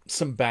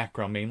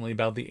background, mainly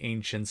about the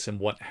ancients and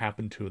what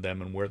happened to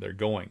them and where they're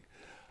going.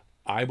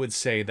 I would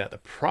say that the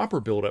proper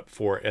build-up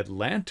for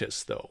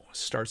Atlantis, though,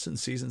 starts in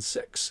season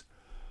 6.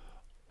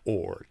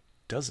 Or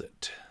does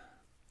it?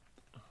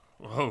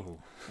 Oh,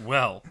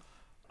 well,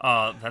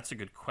 that's a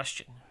good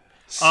question.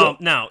 So,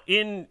 now,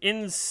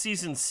 in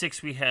season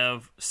 6, we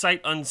have Sight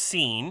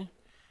Unseen.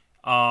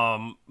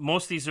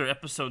 Most of these are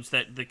episodes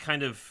that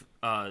kind of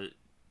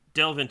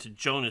delve into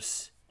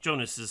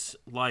Jonas's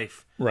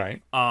life.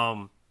 Right.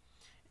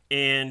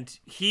 And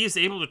he is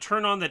able to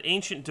turn on that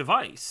ancient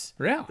device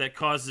that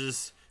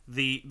causes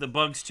the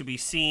bugs to be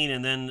seen,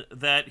 and then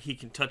that he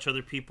can touch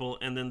other people,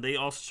 and then they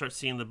also start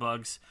seeing the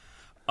bugs.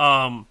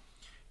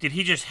 Did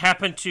he just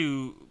happen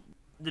to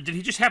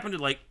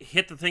like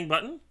hit the thing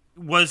button?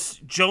 was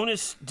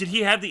Jonas, did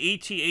he have the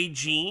ATA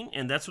gene,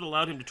 and that's what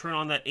allowed him to turn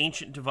on that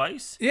ancient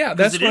device? Yeah,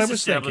 that's what I was thinking. It is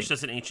established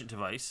as an ancient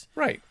device.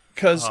 Right,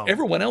 because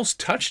everyone else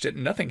touched it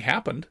and nothing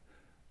happened.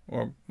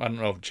 Or I don't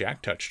know if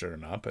Jack touched it or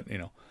not, but,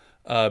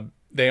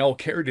 they all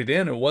carried it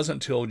in. It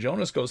wasn't until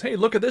Jonas goes, hey,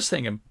 look at this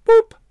thing, and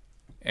boop,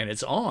 and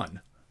it's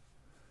on.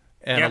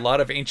 And a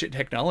lot of ancient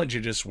technology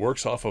just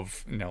works off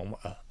of,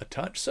 a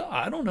touch. So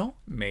I don't know,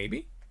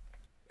 maybe.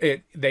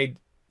 They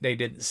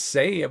didn't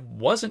say it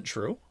wasn't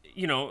true.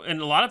 And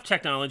a lot of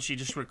technology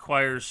just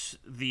requires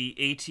the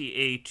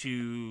ATA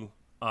to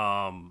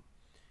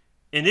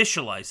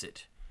initialize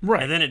it.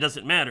 Right. And then it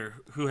doesn't matter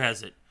who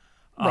has it.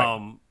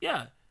 Right.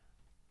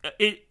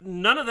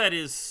 None of that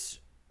is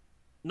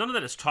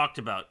talked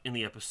about in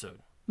the episode.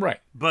 Right.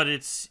 But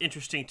it's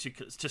interesting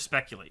to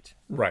speculate.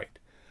 Right.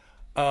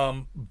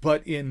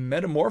 But in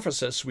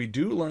Metamorphosis, we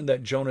do learn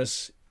that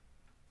Jonas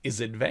is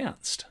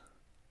advanced.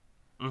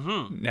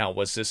 Mm-hmm. Now,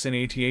 was this an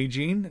ATA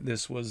gene?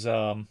 This was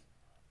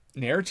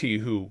Nerti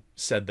who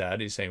said that.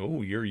 He's saying,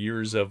 oh, your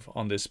years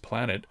on this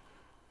planet,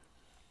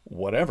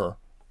 whatever.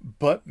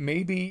 But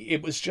maybe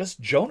it was just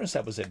Jonas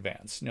that was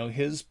advanced.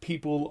 His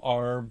people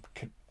are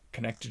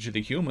connected to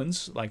the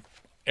humans, like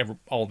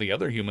all the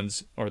other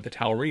humans, or the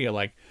Tauria,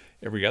 like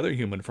every other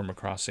human from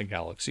across the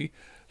galaxy.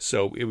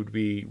 So it would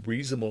be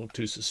reasonable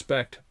to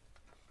suspect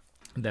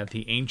that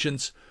the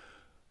ancients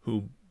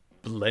who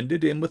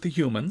blended in with the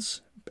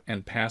humans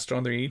and passed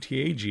on their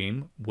ATA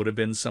gene would have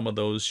been some of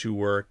those who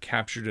were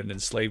captured and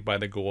enslaved by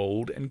the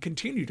Goa'uld and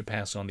continue to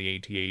pass on the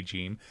ATA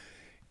gene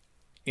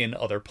in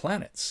other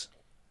planets.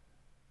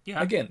 Yeah.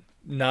 Again,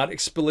 not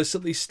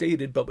explicitly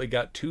stated, but we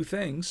got two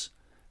things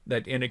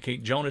that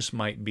indicate Jonas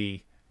might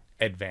be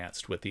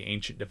advanced with the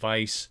ancient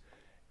device,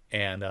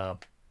 and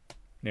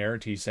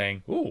Nerti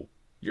saying, ooh,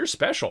 you're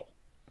special.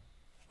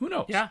 Who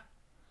knows? Yeah.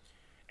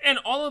 And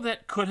all of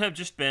that could have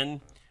just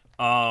been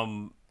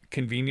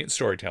convenient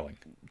storytelling.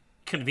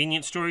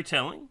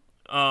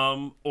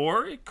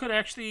 Or it could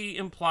actually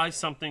imply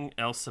something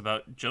else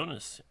about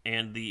Jonas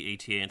and the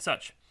ATA and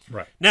such.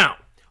 Right. Now,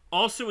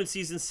 also in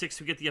Season 6,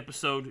 we get the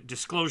episode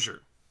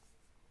Disclosure.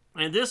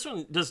 And this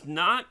one does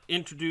not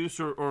introduce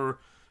or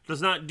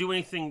does not do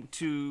anything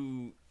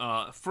to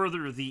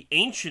further the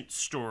ancient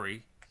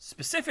story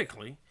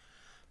specifically,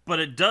 but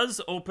it does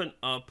open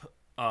up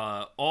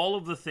all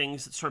of the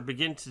things that sort of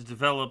begin to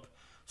develop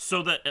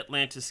so that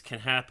Atlantis can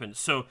happen.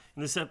 So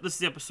this is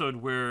the episode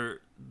where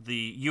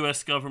the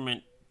U.S.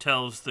 government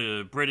tells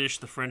the British,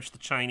 the French, the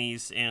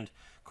Chinese, and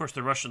of course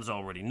the Russians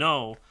already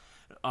know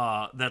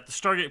that the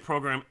Stargate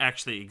program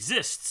actually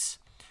exists.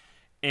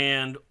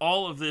 And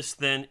all of this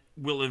then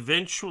will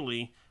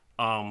eventually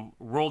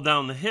roll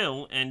down the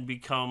hill and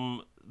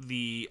become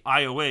the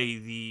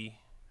IOA, the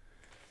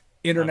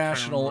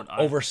International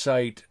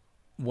Oversight,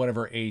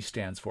 whatever A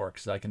stands for,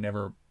 because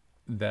the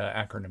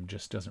acronym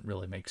just doesn't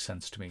really make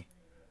sense to me.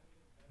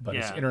 But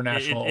it's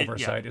International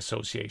Oversight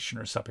Association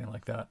or something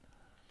like that.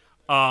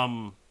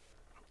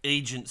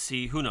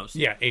 Agency, who knows?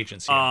 Yeah,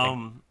 agency. I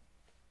think.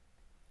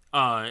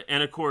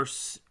 And of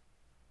course,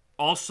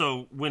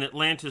 also when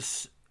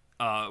Atlantis,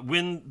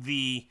 when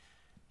the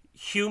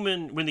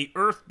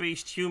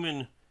Earth-based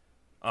human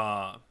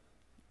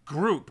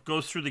group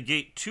goes through the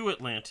gate to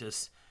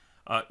Atlantis,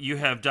 you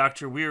have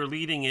Dr. Weir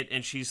leading it,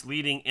 and she's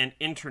leading an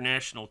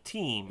international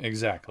team.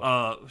 Exactly.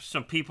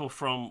 Some people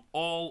from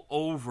all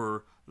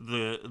over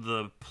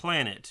the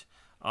planet.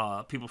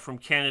 People from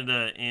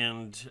Canada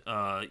and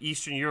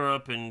Eastern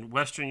Europe and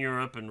Western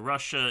Europe and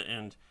Russia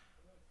and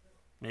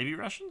maybe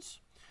Russians.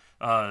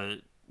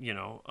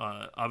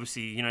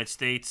 Obviously United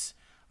States.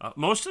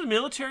 Most of the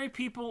military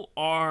people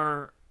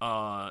are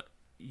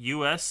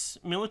U.S.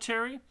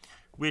 military,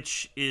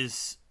 which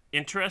is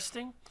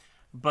interesting.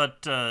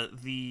 But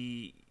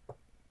the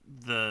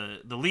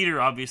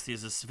leader obviously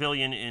is a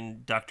civilian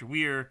in Dr.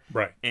 Weir,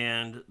 right?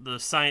 And the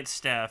science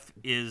staff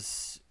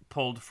is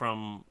pulled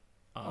from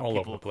all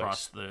people over the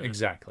across place.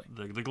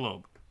 the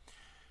globe,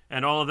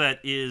 and all of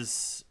that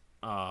is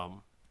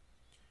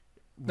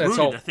That's rooted,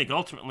 all. I think,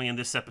 ultimately in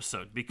this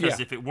episode, because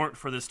if it weren't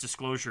for this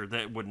disclosure,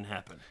 that wouldn't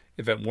happen.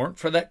 If it weren't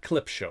for that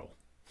clip show.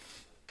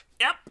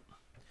 Yep.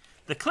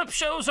 The clip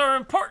shows are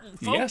important,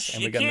 folks. Yes,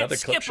 and we got another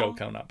clip show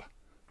coming up.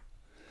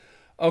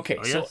 Okay,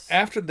 so yes.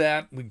 After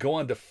that, we go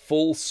on to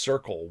Full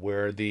Circle,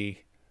 where the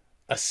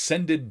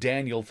ascended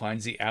Daniel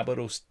finds the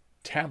Abydos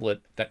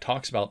tablet that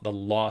talks about the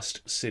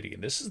Lost City.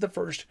 And this is the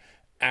first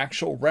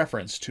actual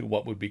reference to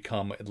what would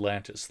become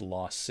Atlantis, the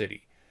Lost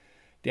City.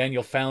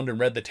 Daniel found and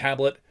read the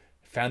tablet,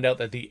 found out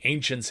that the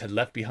ancients had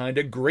left behind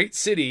a great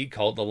city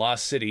called the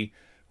Lost City,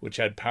 which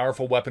had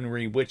powerful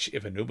weaponry, which,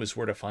 if Anubis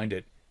were to find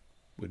it,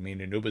 would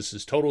mean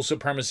Anubis' total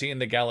supremacy in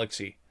the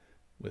galaxy,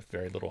 with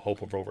very little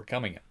hope of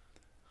overcoming it.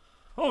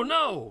 Oh,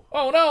 no!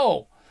 Oh,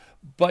 no!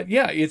 But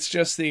yeah, it's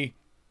just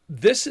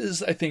this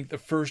is, I think, the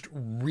first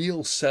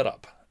real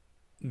setup,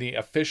 the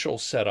official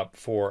setup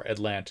for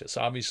Atlantis.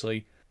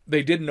 Obviously,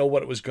 they didn't know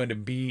what it was going to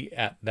be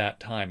at that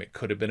time. It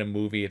could have been a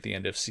movie at the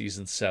end of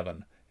season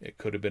 7. It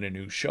could have been a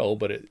new show,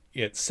 but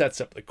it sets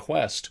up the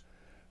quest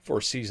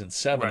for season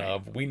 7 Right.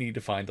 of we need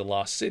to find the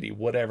Lost City,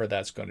 whatever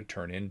that's going to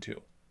turn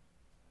into.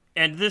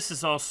 And this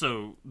is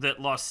also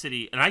that Lost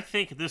City, and I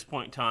think at this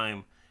point in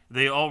time,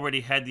 they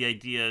already had the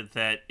idea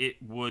that it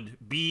would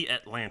be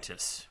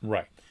Atlantis.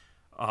 Right.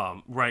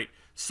 Right.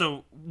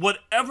 So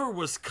whatever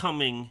was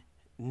coming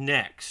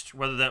next,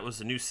 whether that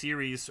was a new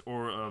series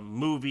or a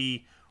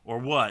movie or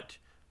what,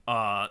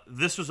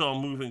 this was all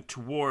moving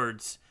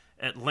towards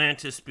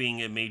Atlantis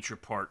being a major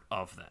part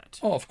of that.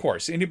 Oh, of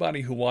course.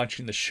 Anybody who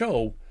watching the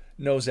show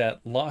knows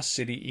that Lost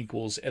City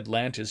equals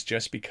Atlantis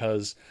just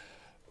because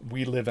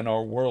we live in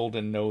our world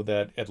and know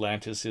that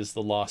Atlantis is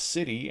the Lost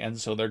City, and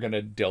so they're going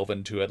to delve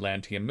into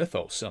Atlantean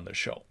mythos on the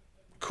show.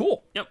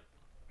 Cool. Yep.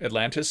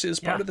 Atlantis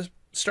is part of the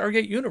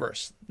Stargate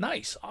universe.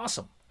 Nice.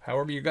 Awesome.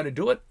 However you're going to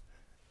do it,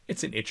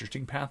 it's an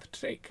interesting path to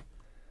take.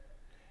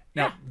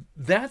 Now,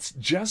 that's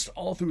just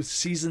all through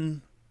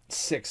season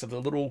 6 of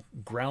the little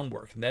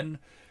groundwork. And then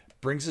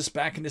brings us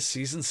back into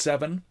season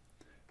 7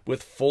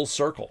 with Full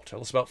Circle.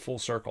 Tell us about Full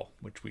Circle,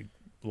 which we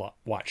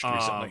watched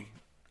recently.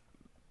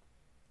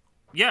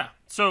 Yeah.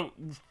 So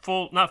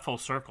not Full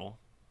Circle.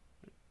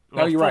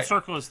 Well, you're Full right.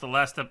 Circle is the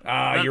last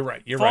episode. You're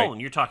right. You're Fallen.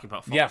 right. You're talking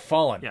about Fallen. Yeah,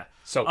 Fallen. Yeah.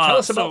 So tell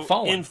us about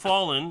Fallen. In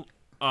Fallen,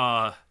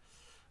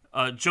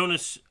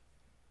 Jonas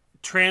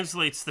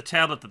translates the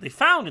tablet that they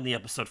found in the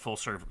episode Full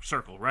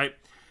Circle, right?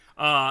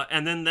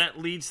 And then that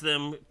leads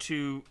them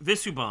to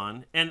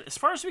Visuban. And as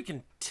far as we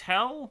can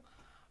tell,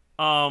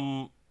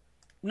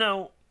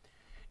 no,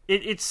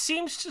 it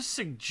seems to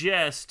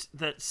suggest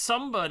that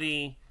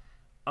somebody,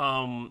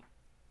 like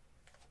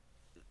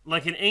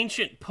an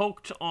ancient,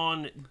 poked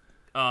on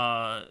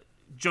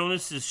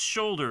Jonas's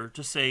shoulder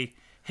to say,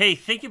 hey,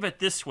 think of it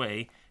this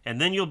way, and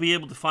then you'll be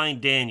able to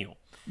find Daniel.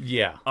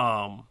 Yeah.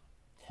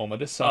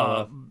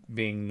 Homadasala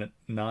being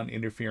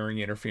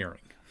interfering.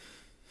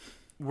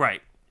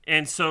 Right.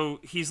 And so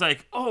he's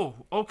like, oh,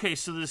 okay,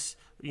 so this,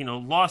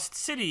 Lost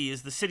City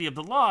is the city of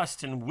the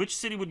lost, and which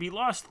city would be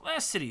lost?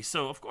 Last City.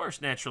 So, of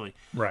course, naturally.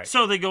 Right.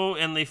 So they go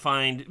and they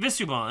find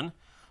Visuban,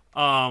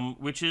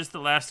 which is the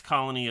last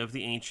colony of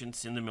the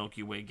ancients in the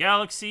Milky Way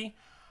galaxy.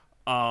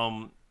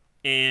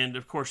 And,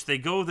 of course, they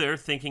go there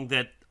thinking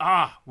that,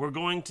 we're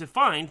going to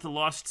find the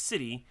lost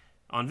city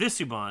on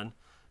Visuban.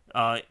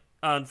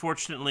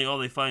 Unfortunately, all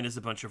they find is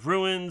a bunch of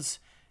ruins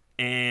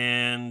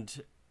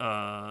and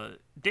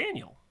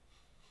Daniel.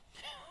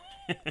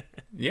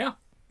 Yeah.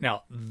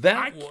 Now,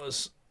 that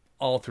was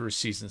all through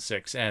season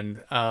 6,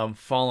 and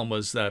Fallen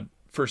was the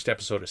first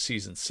episode of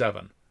season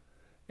 7.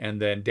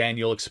 And then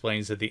Daniel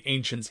explains that the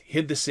ancients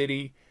hid the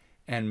city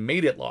and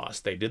made it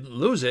lost. They didn't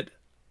lose it,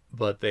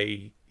 but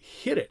they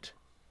hid it.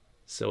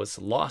 So it's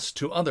lost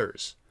to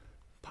others,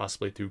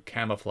 possibly through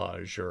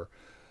camouflage or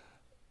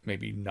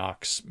maybe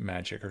Nox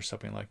magic or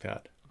something like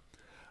that.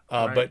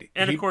 Right.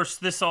 Of course,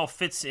 this all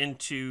fits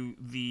into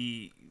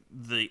the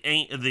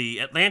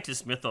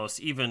Atlantis mythos,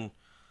 even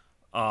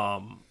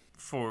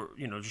for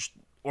just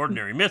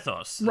ordinary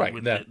mythos, right?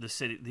 With the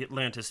city, the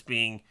Atlantis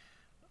being,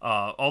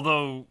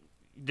 although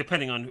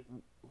depending on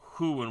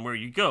who and where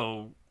you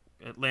go,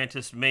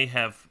 Atlantis may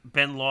have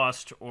been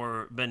lost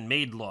or been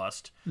made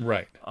lost,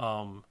 right?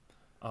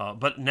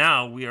 But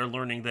now we are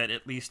learning that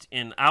at least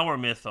in our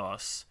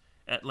mythos,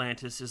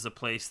 Atlantis is a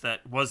place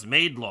that was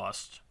made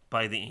lost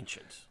by the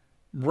ancients.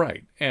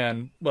 Right.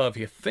 And, well, if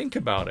you think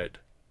about it,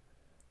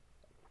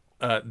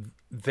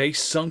 they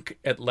sunk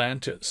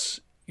Atlantis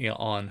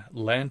on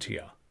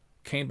Lantia,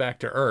 came back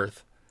to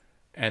Earth,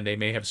 and they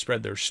may have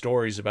spread their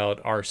stories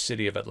about our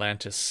city of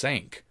Atlantis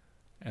sank.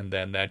 And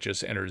then that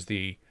just enters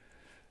the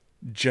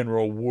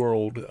general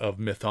world of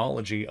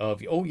mythology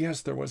of, oh,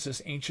 yes, there was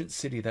this ancient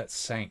city that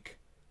sank.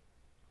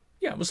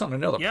 Yeah, it was on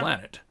another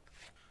planet.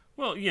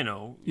 Well,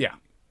 Yeah.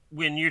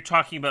 When you're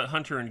talking about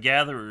hunter and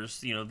gatherers,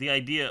 the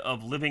idea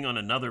of living on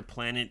another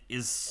planet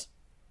is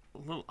a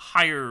little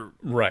higher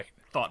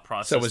thought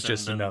process. So it was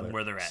just another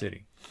where they're at.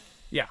 city.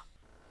 Yeah.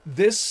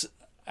 This,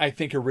 I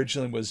think,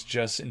 originally was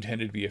just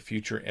intended to be a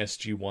future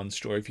SG-1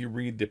 story. If you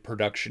read the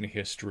production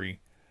history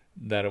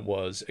that it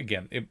was,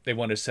 again, they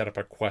wanted to set up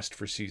a quest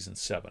for season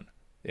 7.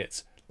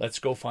 It's, let's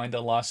go find the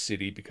lost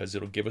city because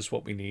it'll give us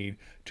what we need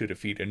to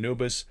defeat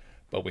Anubis.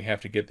 But we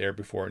have to get there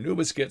before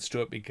Anubis gets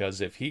to it,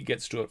 because if he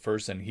gets to it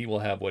first, then he will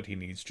have what he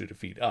needs to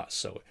defeat us.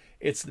 So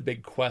it's the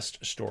big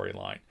quest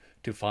storyline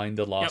to find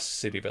the lost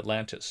city of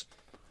Atlantis.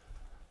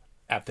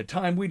 At the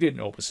time, we didn't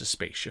know it was a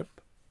spaceship.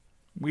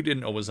 We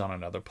didn't know it was on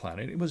another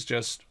planet. It was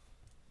just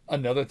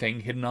another thing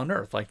hidden on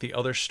Earth, like the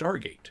other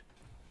Stargate.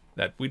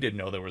 That we didn't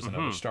know there was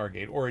another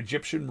Stargate, or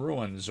Egyptian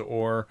ruins,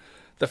 or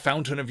the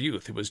Fountain of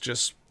Youth. It was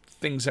just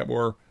things that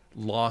were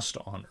lost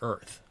on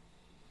Earth.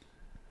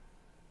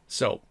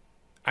 So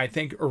I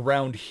think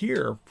around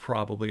here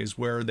probably is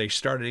where they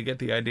started to get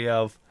the idea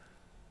of,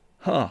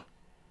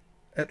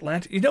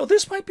 Atlantis.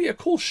 This might be a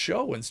cool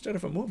show instead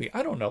of a movie.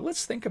 I don't know.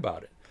 Let's think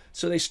about it.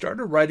 So they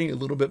started writing a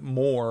little bit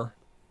more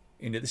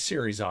into the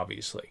series,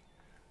 obviously.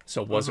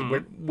 So was it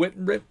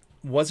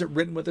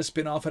written with a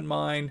spin-off in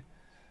mind?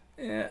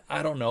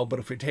 I don't know. But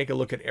if we take a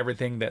look at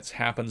everything that's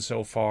happened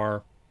so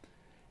far,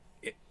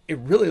 it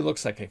really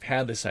looks like they've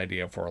had this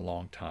idea for a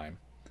long time.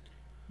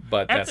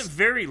 But at the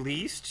very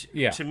least,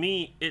 yeah. To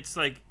me, it's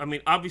like, I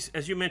mean, obviously,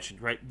 as you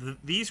mentioned, right?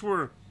 These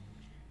were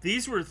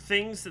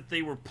things that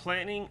they were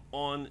planning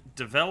on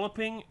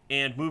developing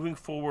and moving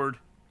forward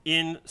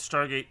in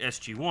Stargate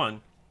SG-1.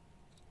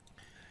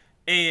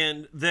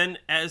 And then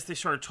as they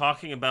started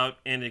talking about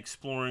and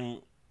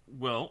exploring,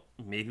 well,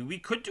 maybe we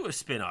could do a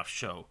spin-off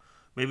show.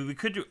 Maybe we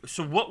could do...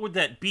 So what would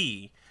that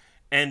be?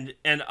 And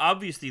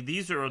obviously,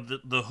 these are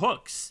the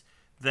hooks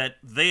that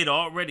they'd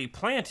already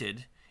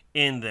planted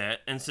in that,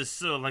 and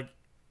so like,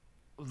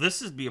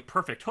 this would be a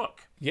perfect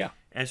hook. Yeah.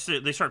 And so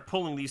they start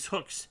pulling these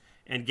hooks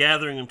and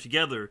gathering them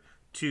together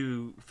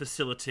to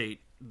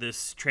facilitate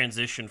this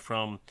transition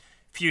from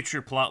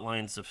future plot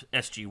lines of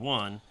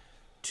SG-1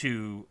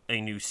 to a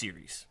new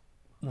series.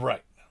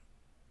 Right.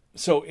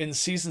 So in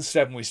season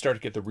 7, we start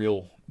to get the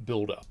real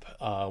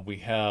build-up. We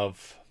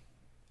have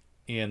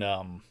in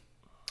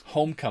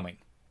Homecoming,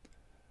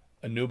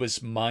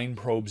 Anubis mind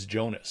probes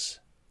Jonas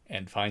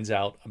and finds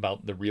out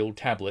about the real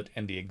tablet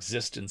and the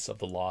existence of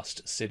the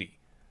lost city,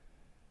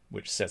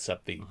 which sets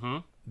up the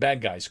bad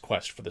guy's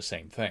quest for the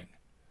same thing.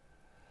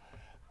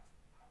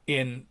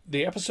 In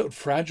the episode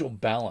Fragile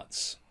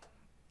Balance,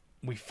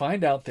 we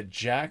find out that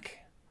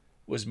Jack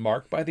was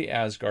marked by the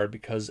Asgard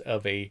because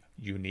of a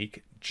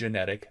unique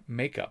genetic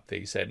makeup.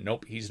 They said,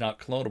 nope, he's not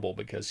clonable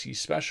because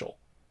he's special.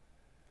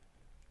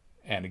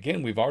 And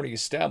again, we've already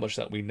established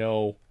that we've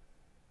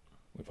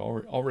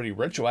already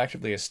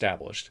retroactively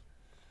established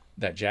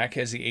that Jack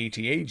has the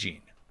ATA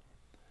gene.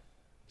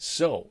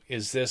 So,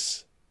 is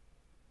this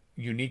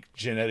unique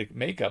genetic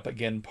makeup,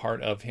 again,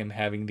 part of him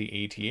having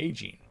the ATA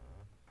gene?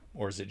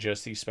 Or is it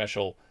just the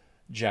special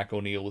Jack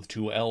O'Neill with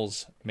 2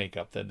 L's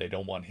makeup that they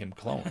don't want him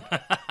cloned?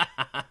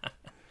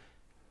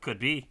 Could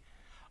be.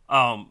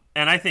 And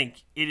I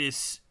think it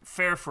is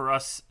fair for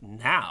us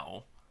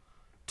now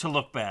to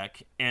look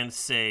back and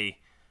say,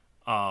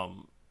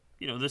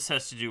 this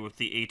has to do with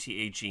the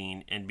ATA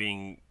gene and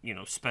being,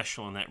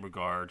 special in that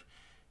regard.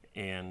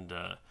 And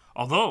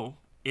although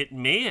it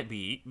may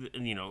be,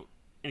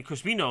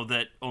 because we know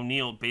that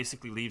O'Neill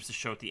basically leaves the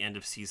show at the end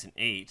of season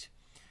 8.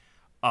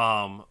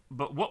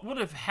 But what would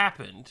have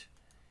happened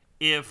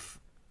if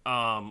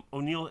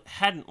O'Neill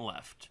hadn't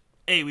left?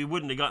 We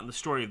wouldn't have gotten the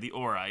story of the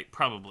Ori,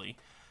 probably.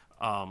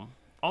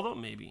 Although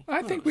maybe.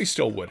 I think we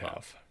still would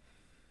have.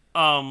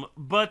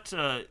 But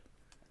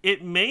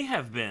it may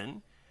have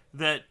been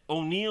that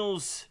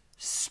O'Neill's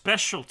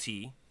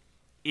specialty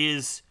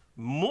is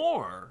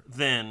more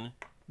than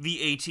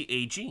the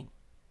ATA gene.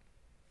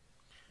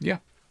 Yeah.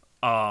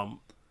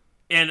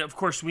 And of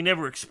course, we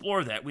never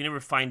explore that. We never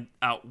find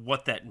out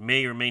what that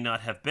may or may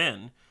not have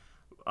been.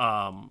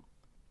 What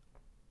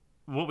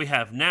we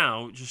have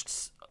now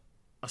just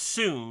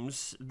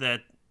assumes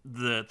that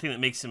the thing that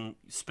makes him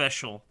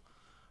special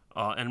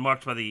and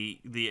marked by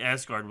the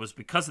Asgard was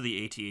because of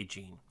the ATA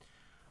gene.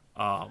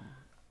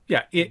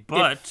 Yeah, it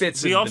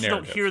fits we into also the don't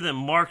narrative. hear them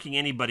marking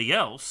anybody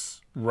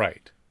else.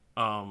 Right.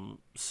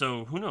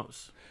 So who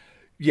knows?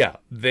 Yeah,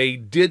 they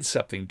did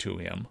something to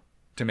him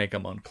to make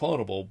him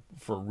unclonable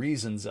for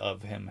reasons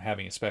of him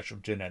having a special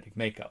genetic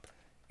makeup.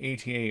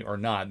 ATA or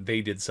not,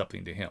 they did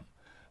something to him.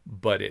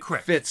 But it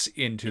Correct. fits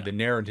into the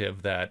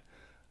narrative that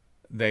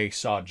they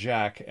saw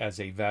Jack as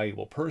a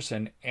valuable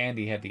person and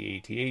he had the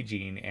ATA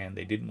gene and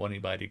they didn't want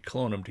anybody to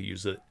clone him to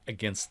use it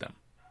against them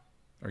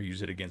or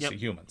use it against the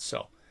humans.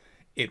 So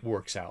it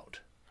works out.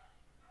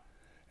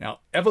 Now,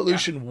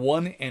 Evolution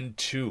 1 and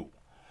 2.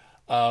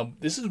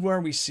 This is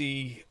where we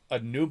see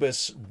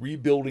Anubis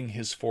rebuilding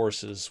his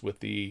forces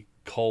with the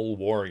Kull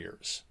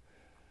warriors.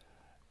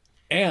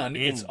 And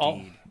it's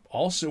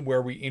also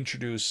where we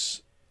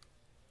introduce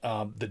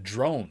the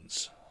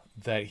drones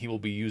that he will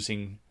be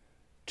using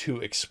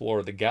to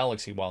explore the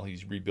galaxy while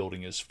he's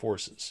rebuilding his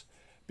forces.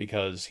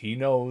 Because he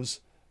knows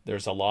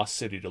there's a lost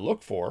city to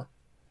look for.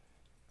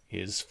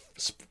 His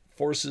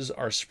forces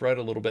are spread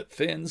a little bit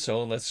thin,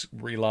 so let's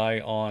rely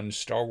on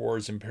Star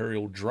Wars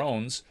Imperial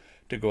drones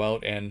to go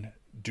out and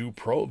do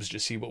probes to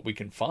see what we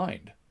can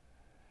find.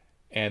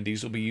 And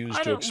these will be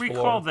used to explore... I don't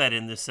recall that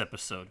in this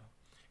episode.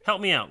 Help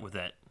me out with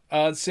that.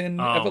 It's in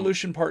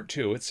Evolution Part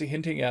 2. It's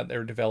hinting at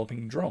they're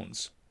developing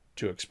drones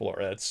to explore.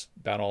 That's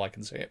about all I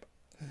can say.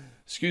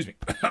 Excuse me.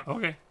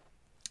 Okay.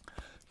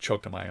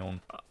 Choked on my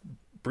own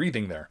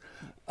breathing there.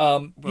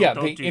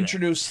 They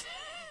introduce...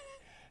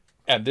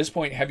 At this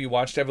point, have you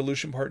watched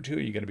Evolution Part 2? Or are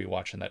you going to be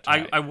watching that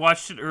tonight? I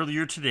watched it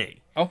earlier today.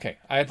 Okay.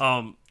 It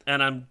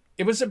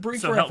was a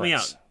brief reference. Help me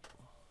out.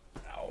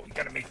 Oh, you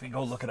got to make me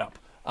go look it up.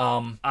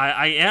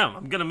 I am.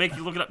 I'm going to make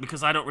you look it up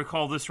because I don't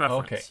recall this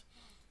reference.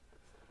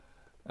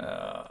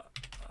 Okay.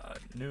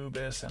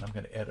 Anubis, and I'm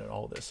going to edit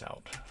all this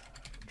out.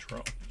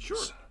 Drones. Sure.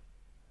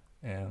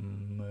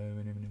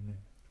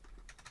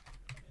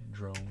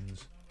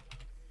 Drones.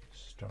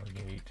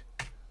 Stargate.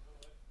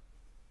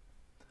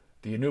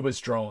 The Anubis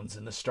drones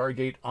in the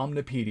Stargate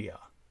Omnipedia.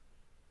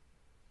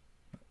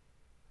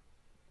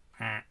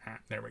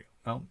 There we go.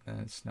 Oh,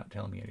 it's not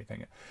telling me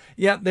anything.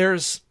 Yeah,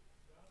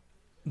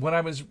 when I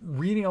was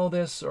reading all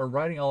this or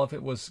writing all of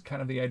it was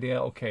kind of the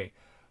idea, okay,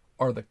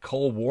 are the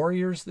Cull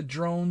Warriors the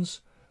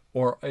drones,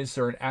 or is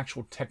there an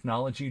actual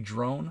technology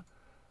drone?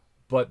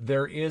 But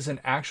there is an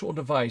actual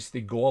device,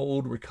 the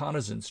Goa'uld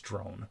reconnaissance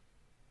drone,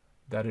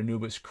 that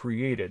Anubis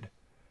created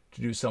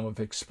to do some of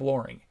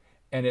exploring.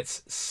 And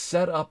it's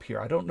set up here.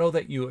 I don't know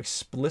that you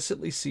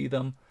explicitly see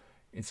them.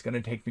 It's going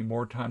to take me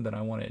more time than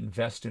I want to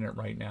invest in it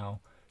right now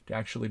to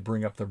actually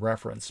bring up the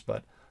reference,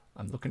 but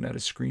I'm looking at a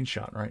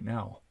screenshot right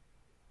now.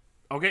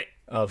 Okay.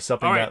 Of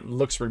something that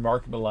looks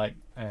remarkably like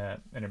an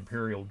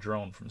Imperial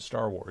drone from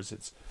Star Wars.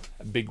 It's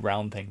a big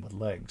round thing with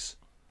legs.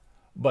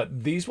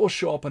 But these will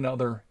show up in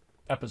other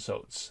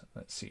episodes.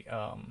 Let's see.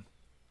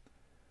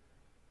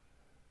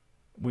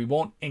 We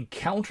won't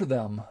encounter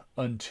them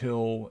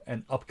until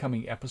an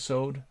upcoming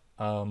episode.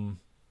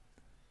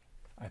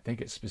 I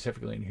think it's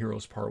specifically in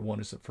Heroes Part 1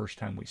 is the first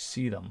time we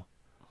see them.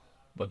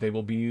 But they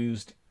will be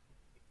used.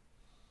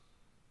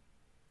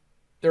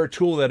 They're a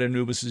tool that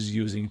Anubis is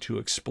using to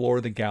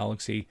explore the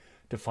galaxy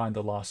to find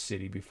the lost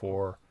city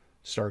before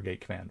Stargate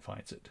Command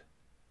finds it.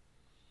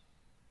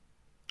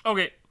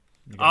 Okay.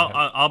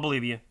 I'll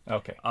believe you.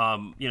 Okay.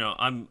 I'm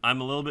a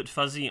little bit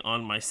fuzzy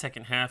on my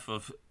second half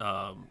of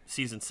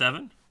season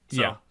 7.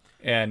 So yeah.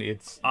 And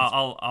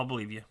I'll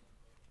believe you.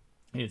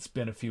 It's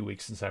been a few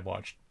weeks since I've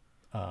watched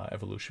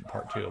Evolution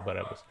Part 2, but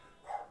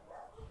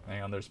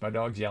hang on, there's my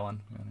dog's yelling.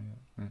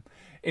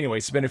 Anyway,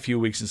 it's been a few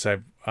weeks since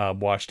I've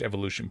watched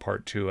Evolution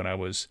Part 2, and I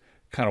was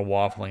kind of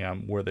waffling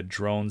on were the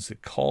drones the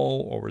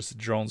Cull or was the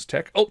drones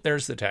tech? Oh,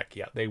 there's the tech.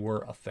 Yeah, they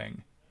were a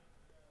thing.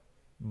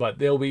 But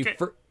they'll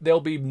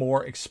be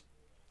more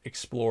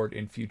explored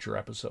in future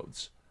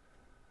episodes,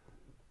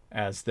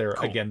 as they're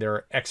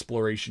their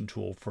exploration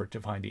tool to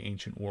find the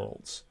ancient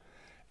worlds.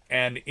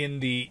 And in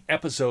the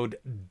episode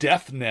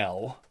Death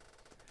Knell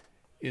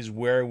is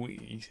where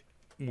we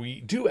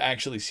do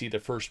actually see the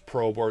first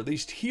probe, or at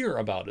least hear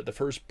about it, the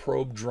first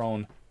probe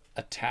drone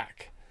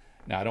attack.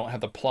 Now, I don't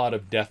have the plot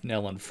of Death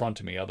Knell in front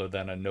of me other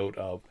than a note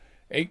of,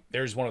 hey,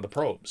 there's one of the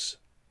probes.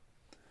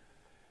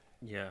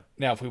 Yeah.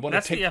 Now, if we want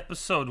to take... That's the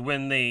episode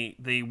when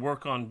they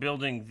work on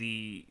building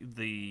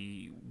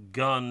the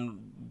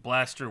gun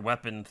blaster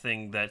weapon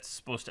thing that's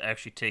supposed to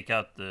actually take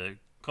out the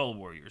Cull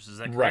Warriors. Is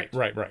that correct?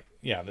 Right.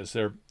 Yeah,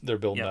 they're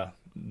building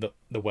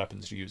the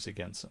weapons to use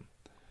against them.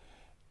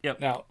 Yep.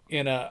 Now,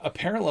 in a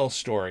parallel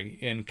story,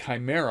 in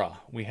Chimera,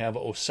 we have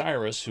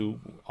Osiris, who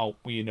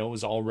we know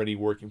is already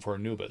working for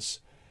Anubis,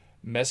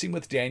 messing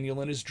with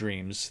Daniel in his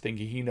dreams,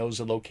 thinking he knows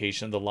the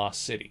location of the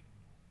lost city.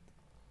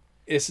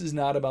 This is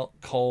not about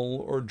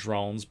Cull or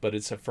drones, but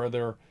it's a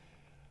further,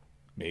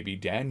 maybe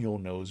Daniel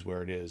knows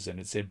where it is,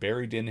 and it's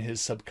buried in his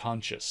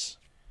subconscious.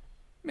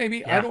 Maybe,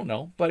 yeah. I don't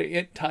know, but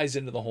it ties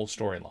into the whole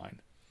storyline.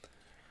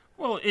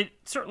 Well, it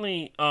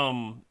certainly...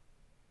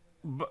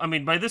 I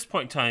mean, by this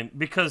point in time,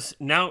 because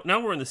now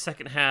we're in the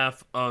second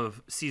half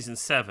of season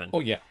 7. Oh,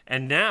 yeah.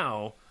 And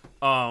now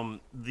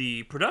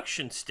the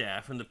production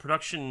staff and the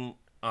production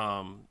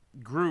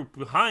group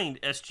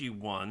behind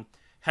SG-1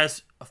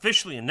 has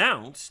officially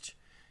announced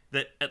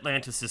that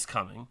Atlantis is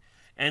coming.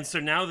 And so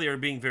now they are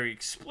being very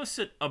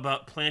explicit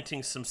about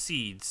planting some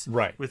seeds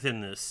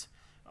within this.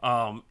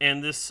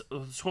 And this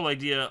whole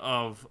idea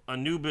of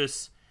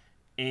Anubis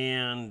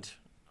and...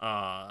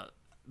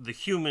 the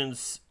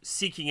humans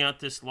seeking out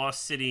this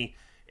lost city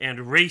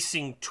and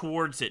racing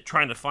towards it,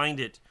 trying to find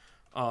it,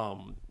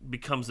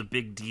 becomes a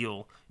big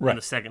deal in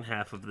the second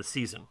half of the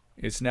season.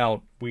 It's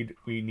now we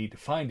need to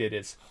find it.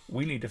 It's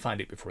we need to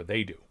find it before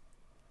they do.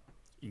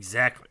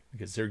 Exactly.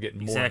 Because they're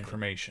getting more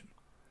information.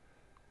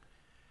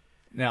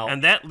 Now,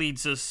 and that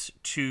leads us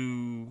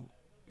to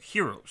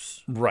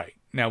Heroes. Right.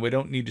 Now, we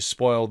don't need to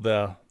spoil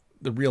the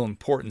real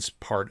importance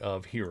part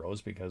of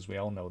Heroes, because we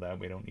all know that.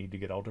 We don't need to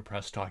get all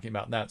depressed talking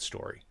about that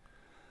story.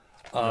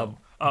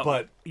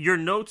 But your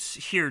notes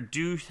here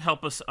do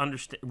help us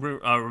understand.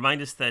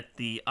 Remind us that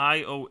the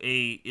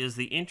IOA is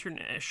the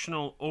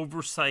International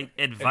Oversight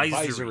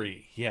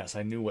Advisory. Yes,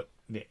 I knew what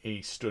the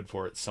A stood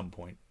for at some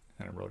point,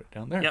 and I wrote it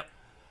down there. Yep.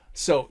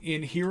 So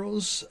in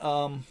Heroes,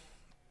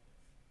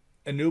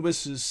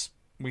 Anubis is,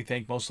 we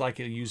think, most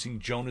likely using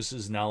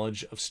Jonas's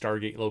knowledge of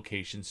Stargate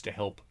locations to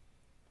help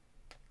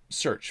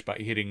search by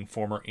hitting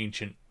former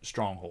ancient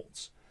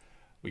strongholds.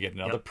 We get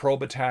another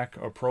probe attack,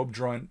 or probe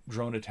drone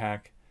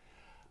attack.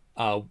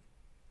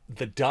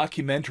 The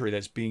documentary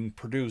that's being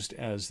produced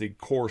as the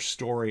core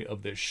story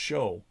of this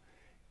show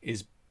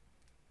is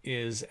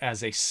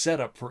as a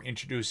setup for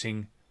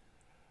introducing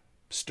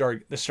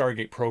the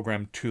Stargate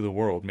program to the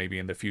world, maybe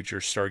in the future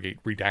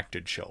Stargate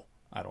Redacted show.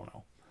 I don't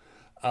know.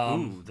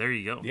 Ooh, there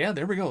you go. Yeah,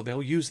 there we go.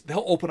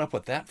 They'll open up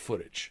with that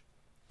footage.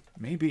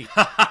 Maybe.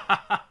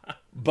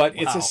 But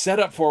it's a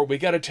setup for, we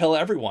got to tell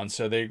everyone,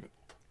 so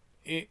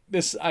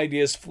this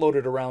idea is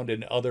floated around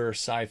in other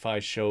sci-fi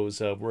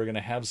shows of we're going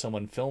to have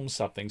someone film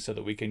something so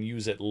that we can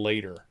use it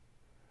later.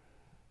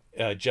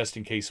 Just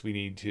in case we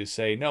need to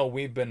say, no,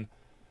 we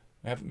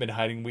haven't been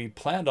hiding. We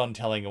planned on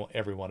telling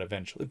everyone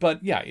eventually.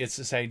 But yeah, it's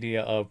this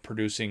idea of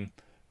producing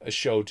a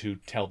show to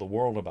tell the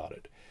world about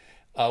it.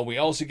 We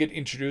also get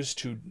introduced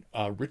to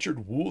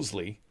Richard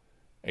Woolsey,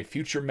 a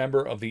future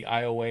member of the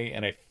IOA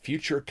and a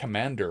future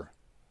commander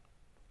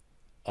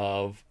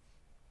of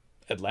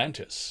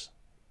Atlantis,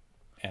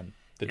 and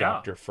the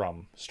Doctor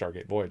from Star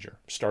Trek Voyager.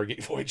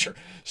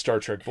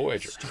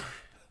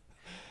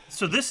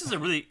 So this is a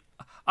really...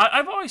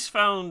 I've always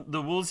found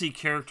the Woolsey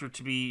character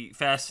to be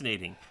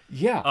fascinating.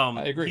 Yeah,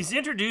 I agree. He's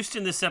introduced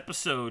in this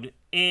episode,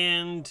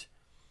 and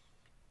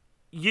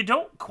you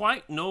don't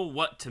quite know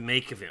what to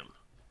make of him.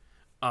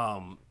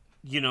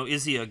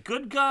 Is he a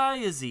good guy?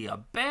 Is he a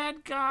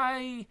bad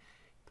guy?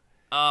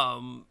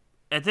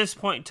 At this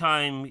point in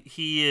time,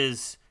 he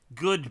is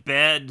good,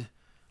 bad,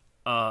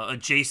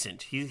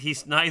 adjacent.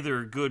 He's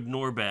neither good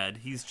nor bad.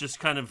 He's just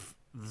kind of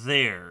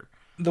there.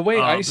 The way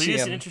I see him...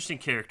 He's an interesting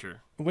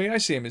character. The way I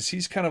see him is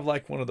he's kind of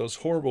like one of those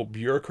horrible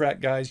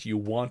bureaucrat guys you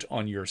want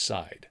on your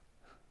side.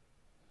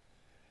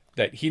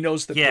 That he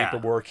knows the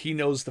paperwork, he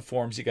knows the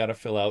forms you got to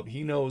fill out,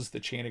 he knows the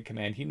chain of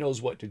command, he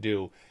knows what to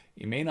do.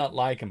 You may not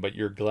like him, but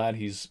you're glad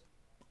he's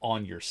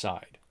on your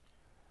side.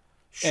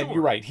 Sure. And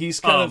you're right, he's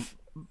kind of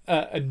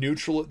a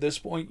neutral at this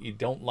point. You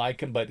don't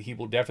like him, but he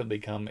will definitely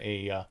become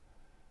a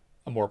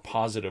more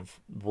positive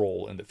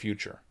role in the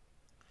future.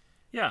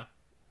 Yeah,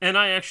 and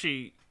I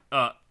actually...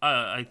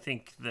 I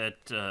think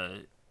that,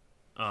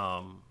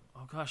 I'm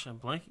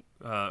blanking.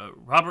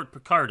 Robert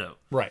Picardo.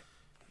 Right.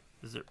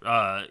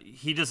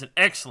 He does an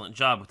excellent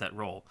job with that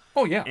role.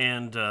 Oh yeah.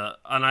 And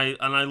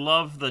I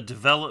love the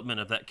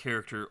development of that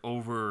character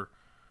over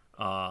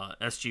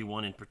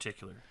SG-1 in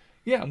particular.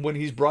 Yeah, and when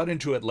he's brought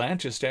into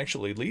Atlantis to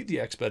actually lead the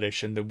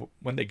expedition,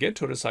 when they get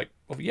to it, it's like,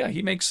 oh yeah,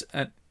 he makes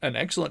an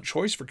excellent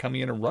choice for coming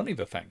in and running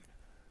the thing.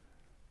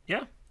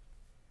 Yeah.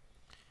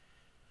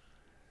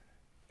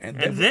 And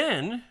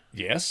then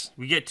yes,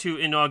 we get to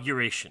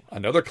inauguration.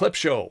 Another clip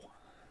show.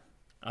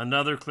 And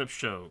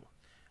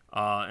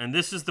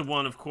this is the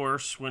one, of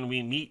course, when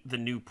we meet the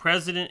new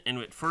president, and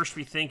at first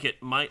we think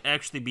it might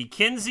actually be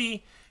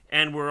Kinsey,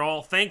 and we're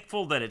all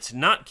thankful that it's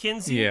not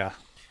Kinsey. Yeah.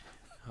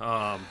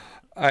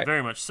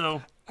 Very much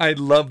so. I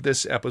love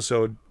this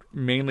episode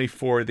mainly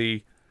for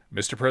the,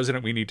 Mr.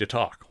 President, we need to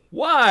talk.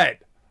 What?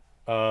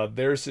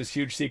 There's this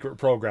huge secret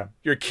program.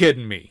 You're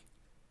kidding me.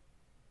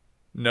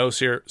 No,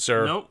 sir.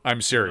 Nope.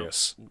 I'm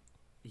serious. Nope.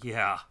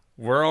 Yeah.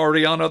 We're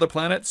already on other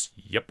planets?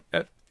 Yep.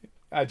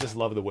 I just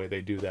love the way they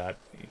do that.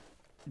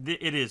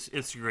 It is.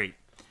 It's great.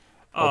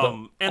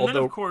 Then,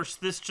 of course,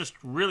 this just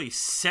really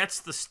sets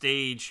the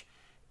stage.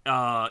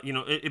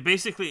 It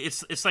basically,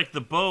 it's like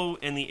the bow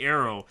and the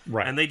arrow.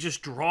 Right. And they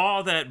just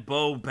draw that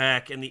bow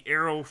back, and the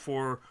arrow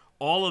for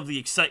all of the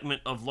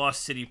excitement of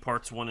Lost City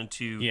Parts 1 and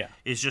 2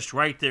 is just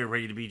right there,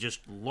 ready to be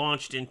just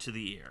launched into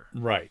the air.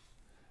 Right.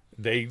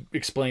 They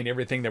explain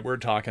everything that we're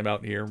talking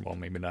about here. Well,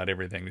 maybe not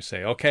everything. We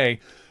say, okay,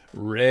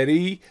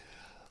 ready?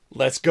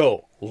 Let's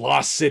go.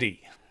 Lost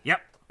City.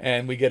 Yep.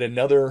 And we get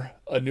another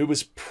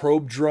Anubis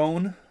probe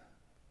drone,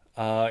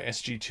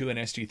 SG-2 and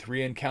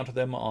SG-3, and count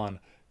them on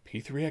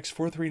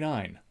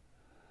P3X-439.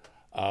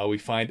 We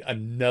find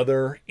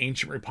another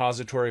ancient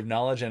repository of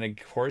knowledge, and of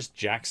course,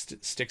 Jack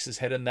sticks his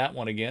head in that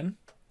one again.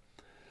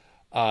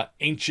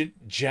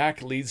 Ancient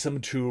Jack leads them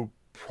to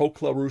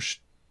Proclarush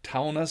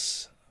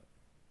Taunus.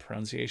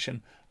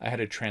 Pronunciation. I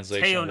had a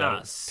translation.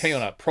 Teonas.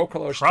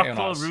 Proclarush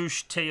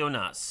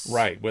Teonas.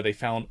 Right, where they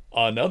found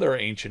another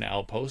ancient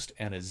outpost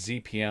and a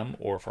ZPM,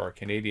 or for our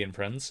Canadian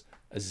friends,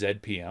 a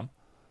ZPM.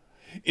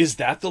 Is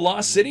that the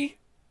Lost City?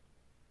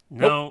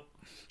 No. Nope.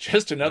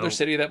 Just another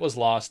city that was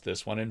lost,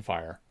 this one in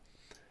fire.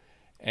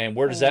 And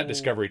where does that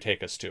discovery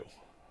take us to?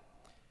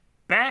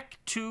 Back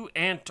to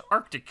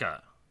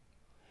Antarctica.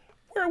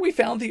 Where we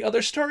found the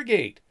other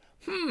Stargate.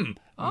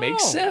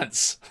 Makes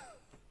sense.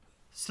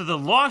 So the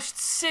Lost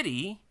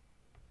City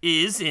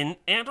is in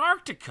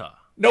Antarctica.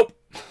 Nope.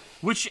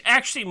 Which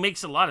actually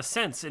makes a lot of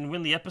sense. And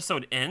when the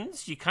episode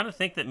ends, you kind of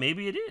think that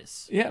maybe it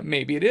is. Yeah,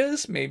 maybe it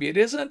is. Maybe it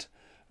isn't.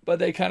 But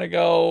they kind of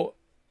go,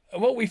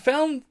 well, we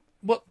found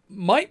what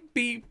might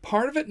be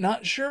part of it.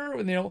 Not sure.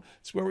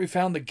 It's where we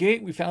found the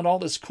gate. We found all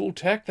this cool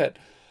tech that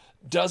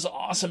does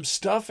awesome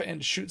stuff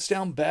and shoots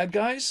down bad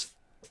guys.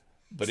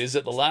 But is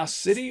it the Lost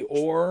City,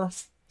 or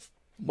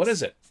what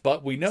is it?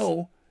 But we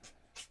know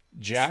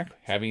Jack,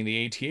 having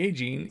the ATA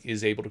gene,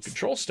 is able to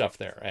control stuff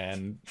there,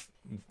 and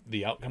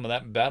the outcome of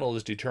that battle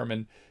is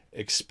determined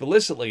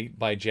explicitly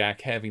by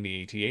Jack having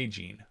the ATA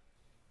gene.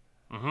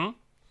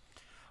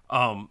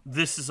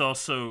 This is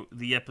also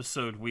the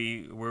episode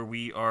where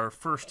we are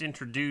first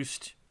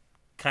introduced,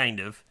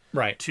 kind of,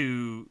 right,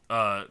 to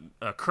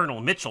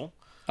Colonel Mitchell,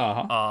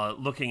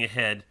 looking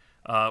ahead,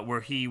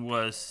 where he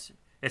was...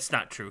 It's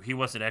not true. He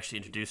wasn't actually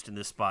introduced in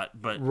this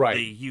spot, but they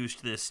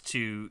used this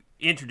to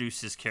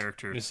introduce his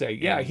character. To say,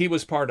 he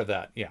was part of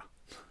that. Yeah.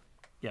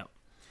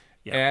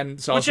 And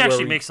it's which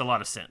actually makes a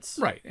lot of sense.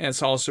 Right. And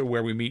it's also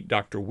where we meet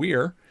Dr.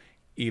 Weir,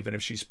 even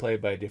if she's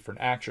played by a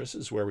different actress,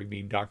 is where we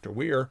meet Dr.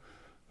 Weir,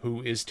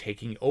 who is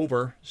taking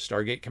over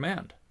Stargate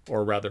Command.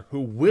 Or rather,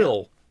 who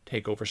will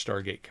take over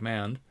Stargate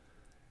Command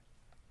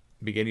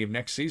beginning of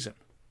next season.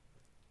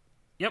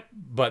 Yep.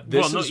 But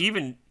this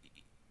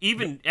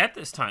even at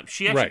this time,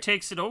 she actually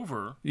takes it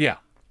over. Yeah.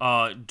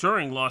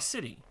 During Lost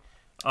City.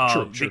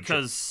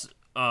 because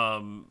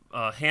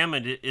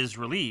Hammond is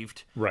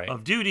relieved Right.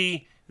 of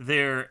duty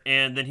there,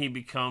 and then he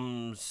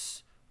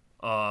becomes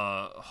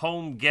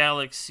Home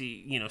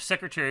Galaxy,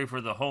 secretary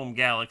for the Home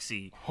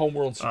Galaxy.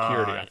 Homeworld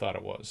Security, I thought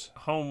it was.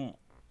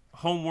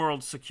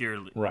 Homeworld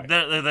Security. Right.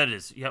 That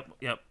is.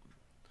 Yep.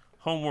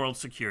 Homeworld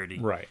Security.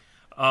 Right.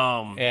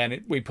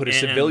 And we put a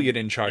civilian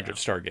in charge of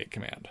Stargate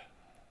Command.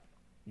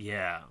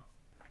 Yeah.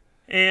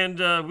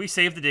 And we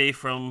save the day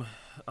from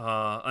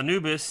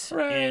Anubis.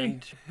 Hooray.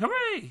 And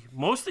hooray!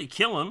 Mostly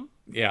kill him.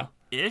 Yeah.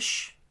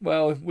 Ish.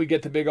 Well, we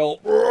get the big old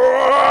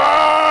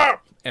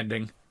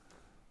ending.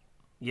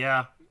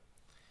 Yeah.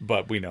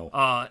 But we know.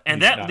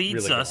 And he's that not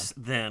leads really us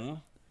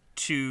then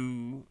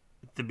to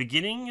the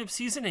beginning of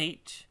Season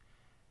 8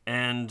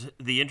 and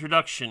the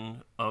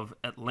introduction of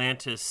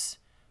Atlantis,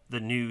 the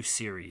new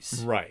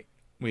series. Right.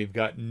 We've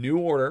got New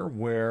Order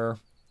where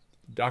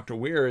Dr.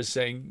 Weir is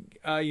saying,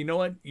 you know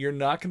what? You're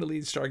not going to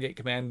lead Stargate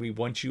Command. We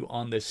want you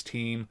on this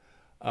team.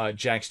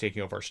 Jack's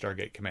taking over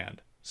Stargate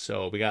Command.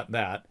 So we got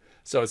that.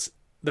 So it's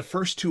the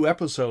first 2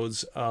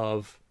 episodes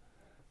of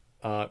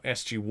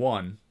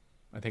SG-1,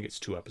 I think it's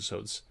 2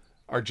 episodes,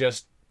 are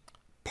just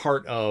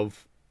part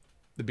of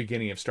the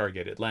beginning of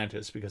Stargate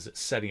Atlantis because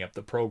it's setting up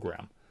the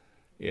program.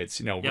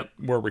 It's,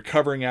 we're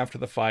recovering after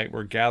the fight.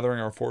 We're gathering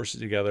our forces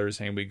together,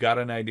 saying we've got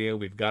an idea.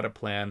 We've got a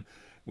plan.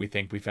 We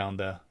think we found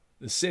the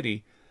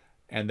city.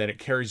 And then it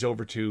carries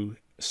over to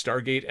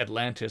Stargate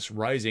Atlantis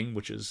Rising,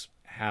 which is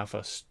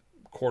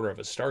quarter of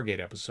a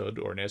Stargate episode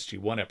or an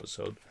SG-1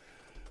 episode,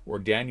 where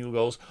Daniel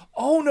goes,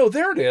 oh, no,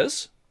 there it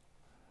is.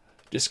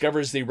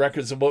 Discovers the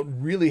records of what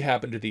really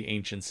happened to the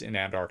ancients in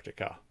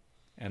Antarctica.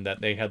 And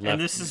that they had left.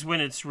 And this is when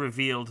it's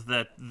revealed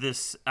that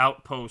this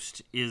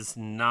outpost is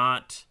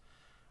not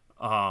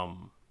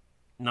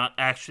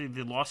actually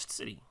the Lost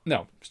City.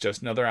 No, it's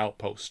just another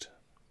outpost.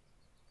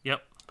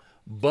 Yep.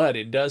 But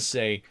it does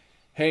say,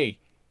 hey,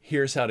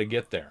 here's how to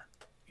get there.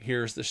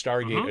 Here's the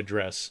Stargate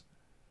address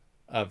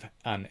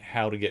on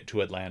how to get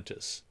to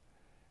Atlantis.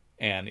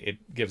 And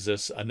it gives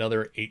us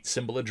another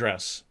 8-symbol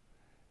address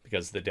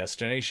because the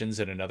destination's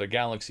in another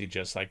galaxy,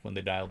 just like when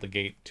they dialed the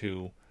gate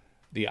to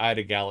the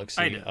Ida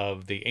galaxy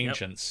of the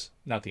ancients.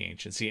 Yep. Not the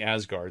ancients, the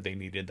Asgard. They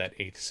needed that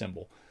 8th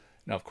symbol.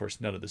 Now, of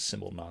course, none of this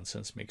symbol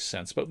nonsense makes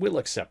sense, but we'll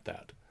accept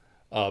that.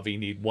 You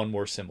need one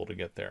more symbol to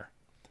get there.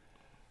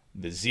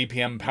 The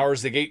ZPM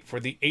powers the gate for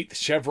the 8th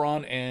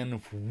chevron,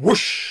 and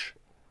whoosh!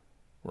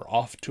 We're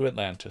off to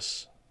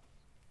Atlantis.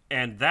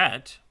 And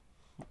that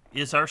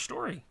is our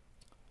story.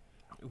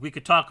 We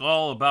could talk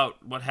all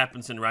about what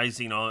happens in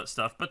Rising and all that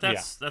stuff, but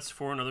that's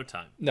for another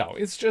time. No,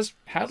 it's just,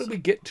 how do we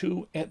get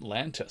to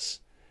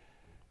Atlantis?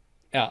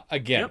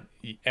 Again,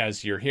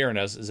 as you're hearing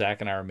us,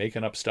 Zach and I are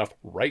making up stuff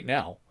right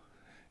now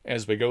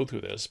as we go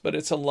through this, but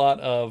it's a lot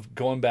of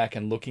going back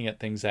and looking at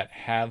things that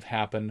have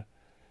happened,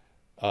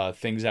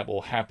 things that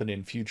will happen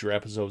in future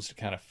episodes to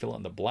kind of fill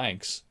in the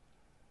blanks.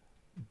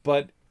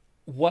 But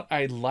what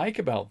I like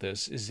about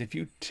this is if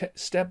you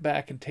step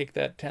back and take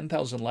that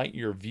 10,000 light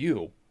year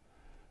view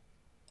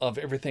of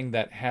everything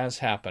that has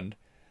happened,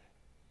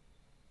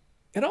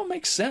 it all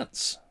makes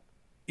sense.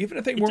 Even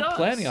if they weren't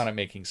planning on it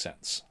making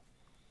sense.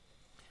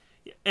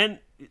 And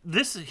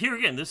this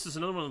is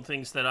another one of the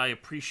things that I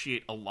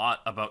appreciate a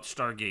lot about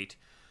Stargate,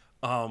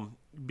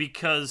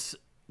 because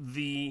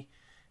the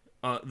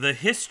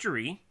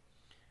history,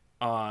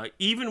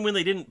 even when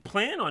they didn't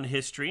plan on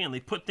history and they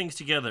put things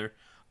together,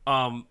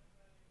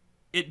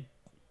 it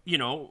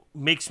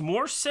makes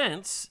more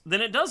sense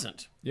than it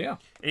doesn't. Yeah,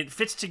 it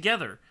fits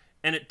together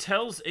and it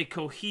tells a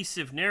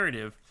cohesive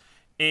narrative.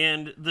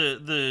 And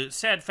the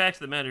sad fact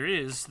of the matter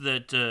is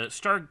that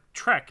Star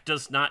Trek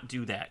does not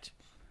do that.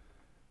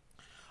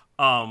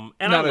 And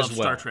not I love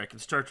well. Star Trek,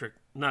 and Star Trek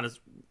not as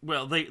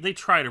well. They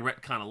try to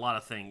retcon a lot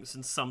of things,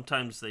 and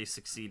sometimes they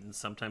succeed, and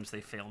sometimes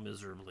they fail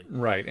miserably.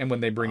 Right, and when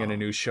they bring in a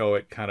new show,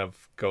 it kind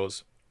of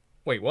goes,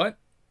 wait, what?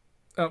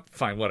 Oh,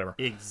 fine, whatever.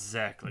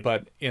 Exactly.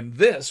 But in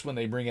this, when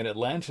they bring in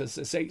Atlantis,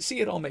 they say, see,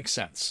 it all makes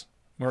sense.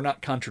 We're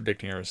not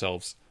contradicting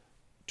ourselves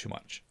too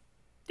much.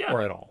 Yeah.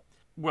 Or at all.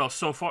 Well,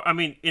 so far, I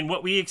mean, in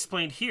what we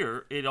explained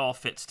here, it all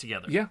fits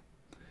together. Yeah.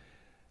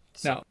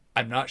 Now,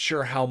 I'm not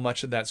sure how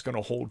much of that's going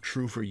to hold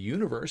true for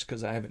Universe,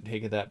 because I haven't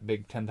taken that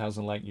big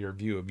 10,000 light year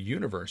view of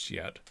Universe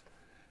yet.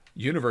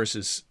 Universe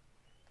is,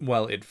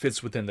 well, it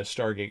fits within the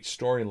Stargate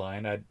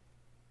storyline. I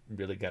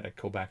really got to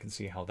go back and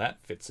see how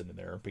that fits into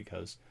there,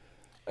 because,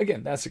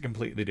 again, that's a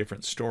completely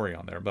different story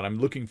on there. But I'm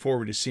looking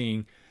forward to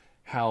seeing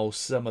how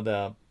some of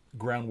the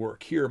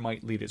groundwork here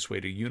might lead its way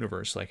to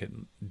Universe like it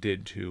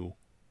did to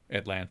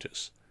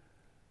Atlantis.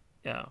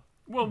 Yeah.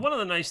 Well, one of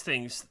the nice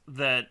things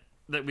that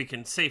we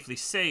can safely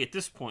say at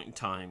this point in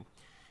time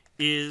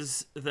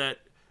is that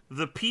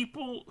the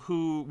people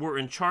who were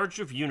in charge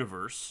of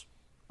Universe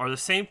are the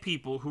same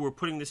people who were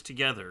putting this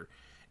together.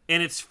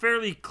 And it's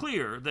fairly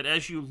clear that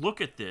as you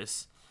look at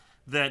this,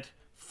 that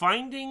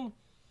finding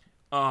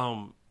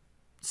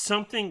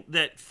something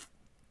that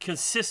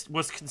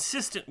was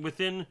consistent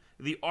within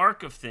the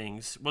arc of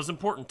things was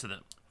important to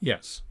them.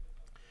 Yes.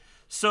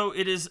 So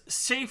it is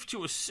safe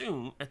to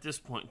assume at this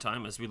point in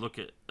time, as we look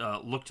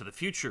to the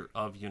future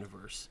of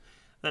Universe,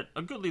 that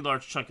a goodly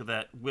large chunk of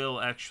that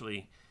will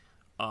actually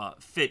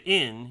fit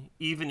in,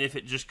 even if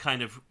it just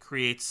kind of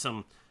creates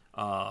some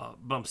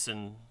bumps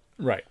in.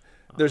 Right.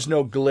 There's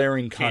no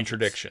glaring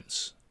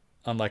contradictions,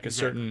 unlike a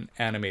certain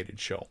animated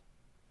show.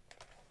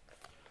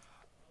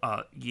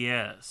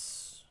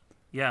 Yes.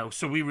 Yeah,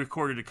 so we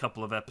recorded a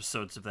couple of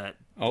episodes of that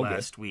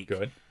last week.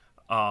 Good.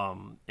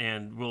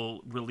 And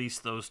we'll release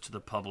those to the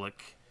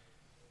public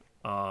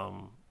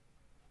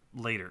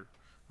later.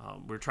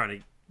 We're trying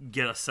to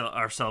get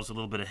ourselves a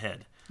little bit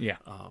ahead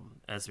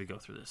as we go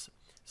through this.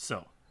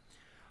 So,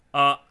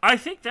 I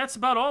think that's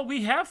about all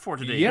we have for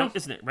today,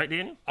 isn't it? Right,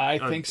 Daniel? I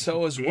think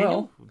so as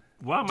Daniel? well.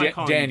 Why am I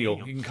calling Daniel? you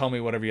Daniel? You can call me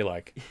whatever you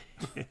like.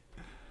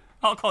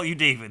 I'll call you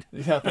David.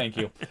 Yeah, thank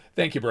you.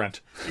 Thank you,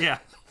 Brent. Yeah.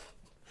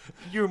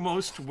 You're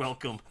most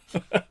welcome.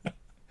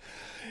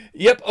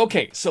 Yep,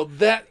 okay, so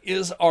that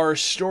is our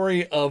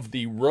story of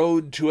the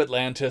road to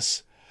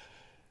Atlantis.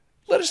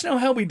 Let us know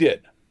how we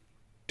did.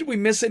 Did we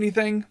miss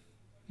anything? Did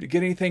we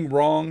get anything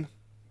wrong?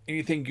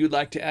 Anything you'd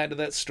like to add to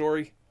that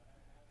story?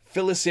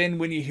 Fill us in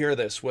when you hear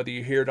this, whether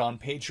you hear it on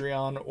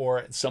Patreon or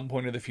at some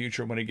point in the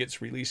future when it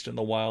gets released in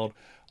the wild.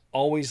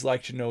 Always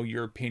like to know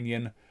your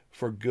opinion,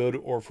 for good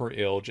or for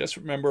ill. Just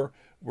remember,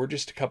 we're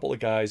just a couple of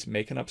guys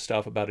making up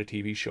stuff about a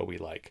TV show we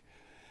like.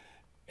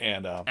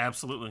 And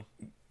absolutely.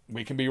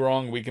 We can be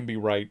wrong, we can be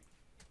right,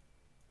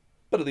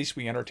 but at least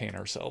we entertain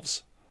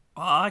ourselves.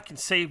 I can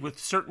say with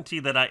certainty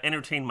that I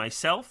entertain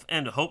myself,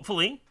 and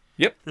hopefully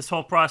Yep. this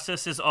whole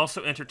process is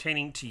also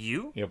entertaining to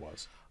you. It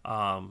was.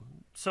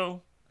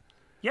 So,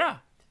 yeah.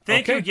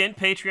 Thank you again,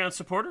 Patreon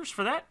supporters,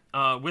 for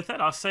that. With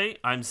that, I'll say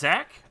I'm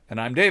Zach. And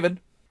I'm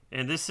David.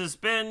 And this has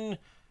been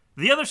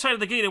The Other Side of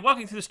the Gate of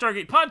Walking Through the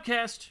Stargate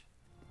podcast.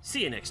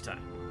 See you next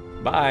time.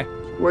 Bye.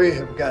 We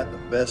have got the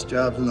best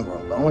jobs in the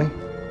world, don't we?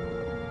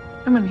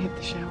 I'm gonna hit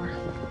the shower.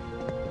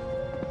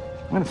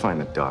 I'm gonna find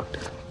the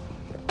doctor.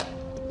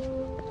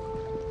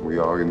 We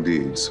are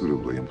indeed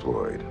suitably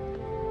employed.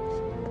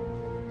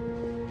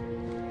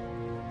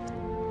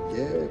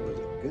 Yeah, it was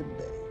a good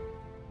day.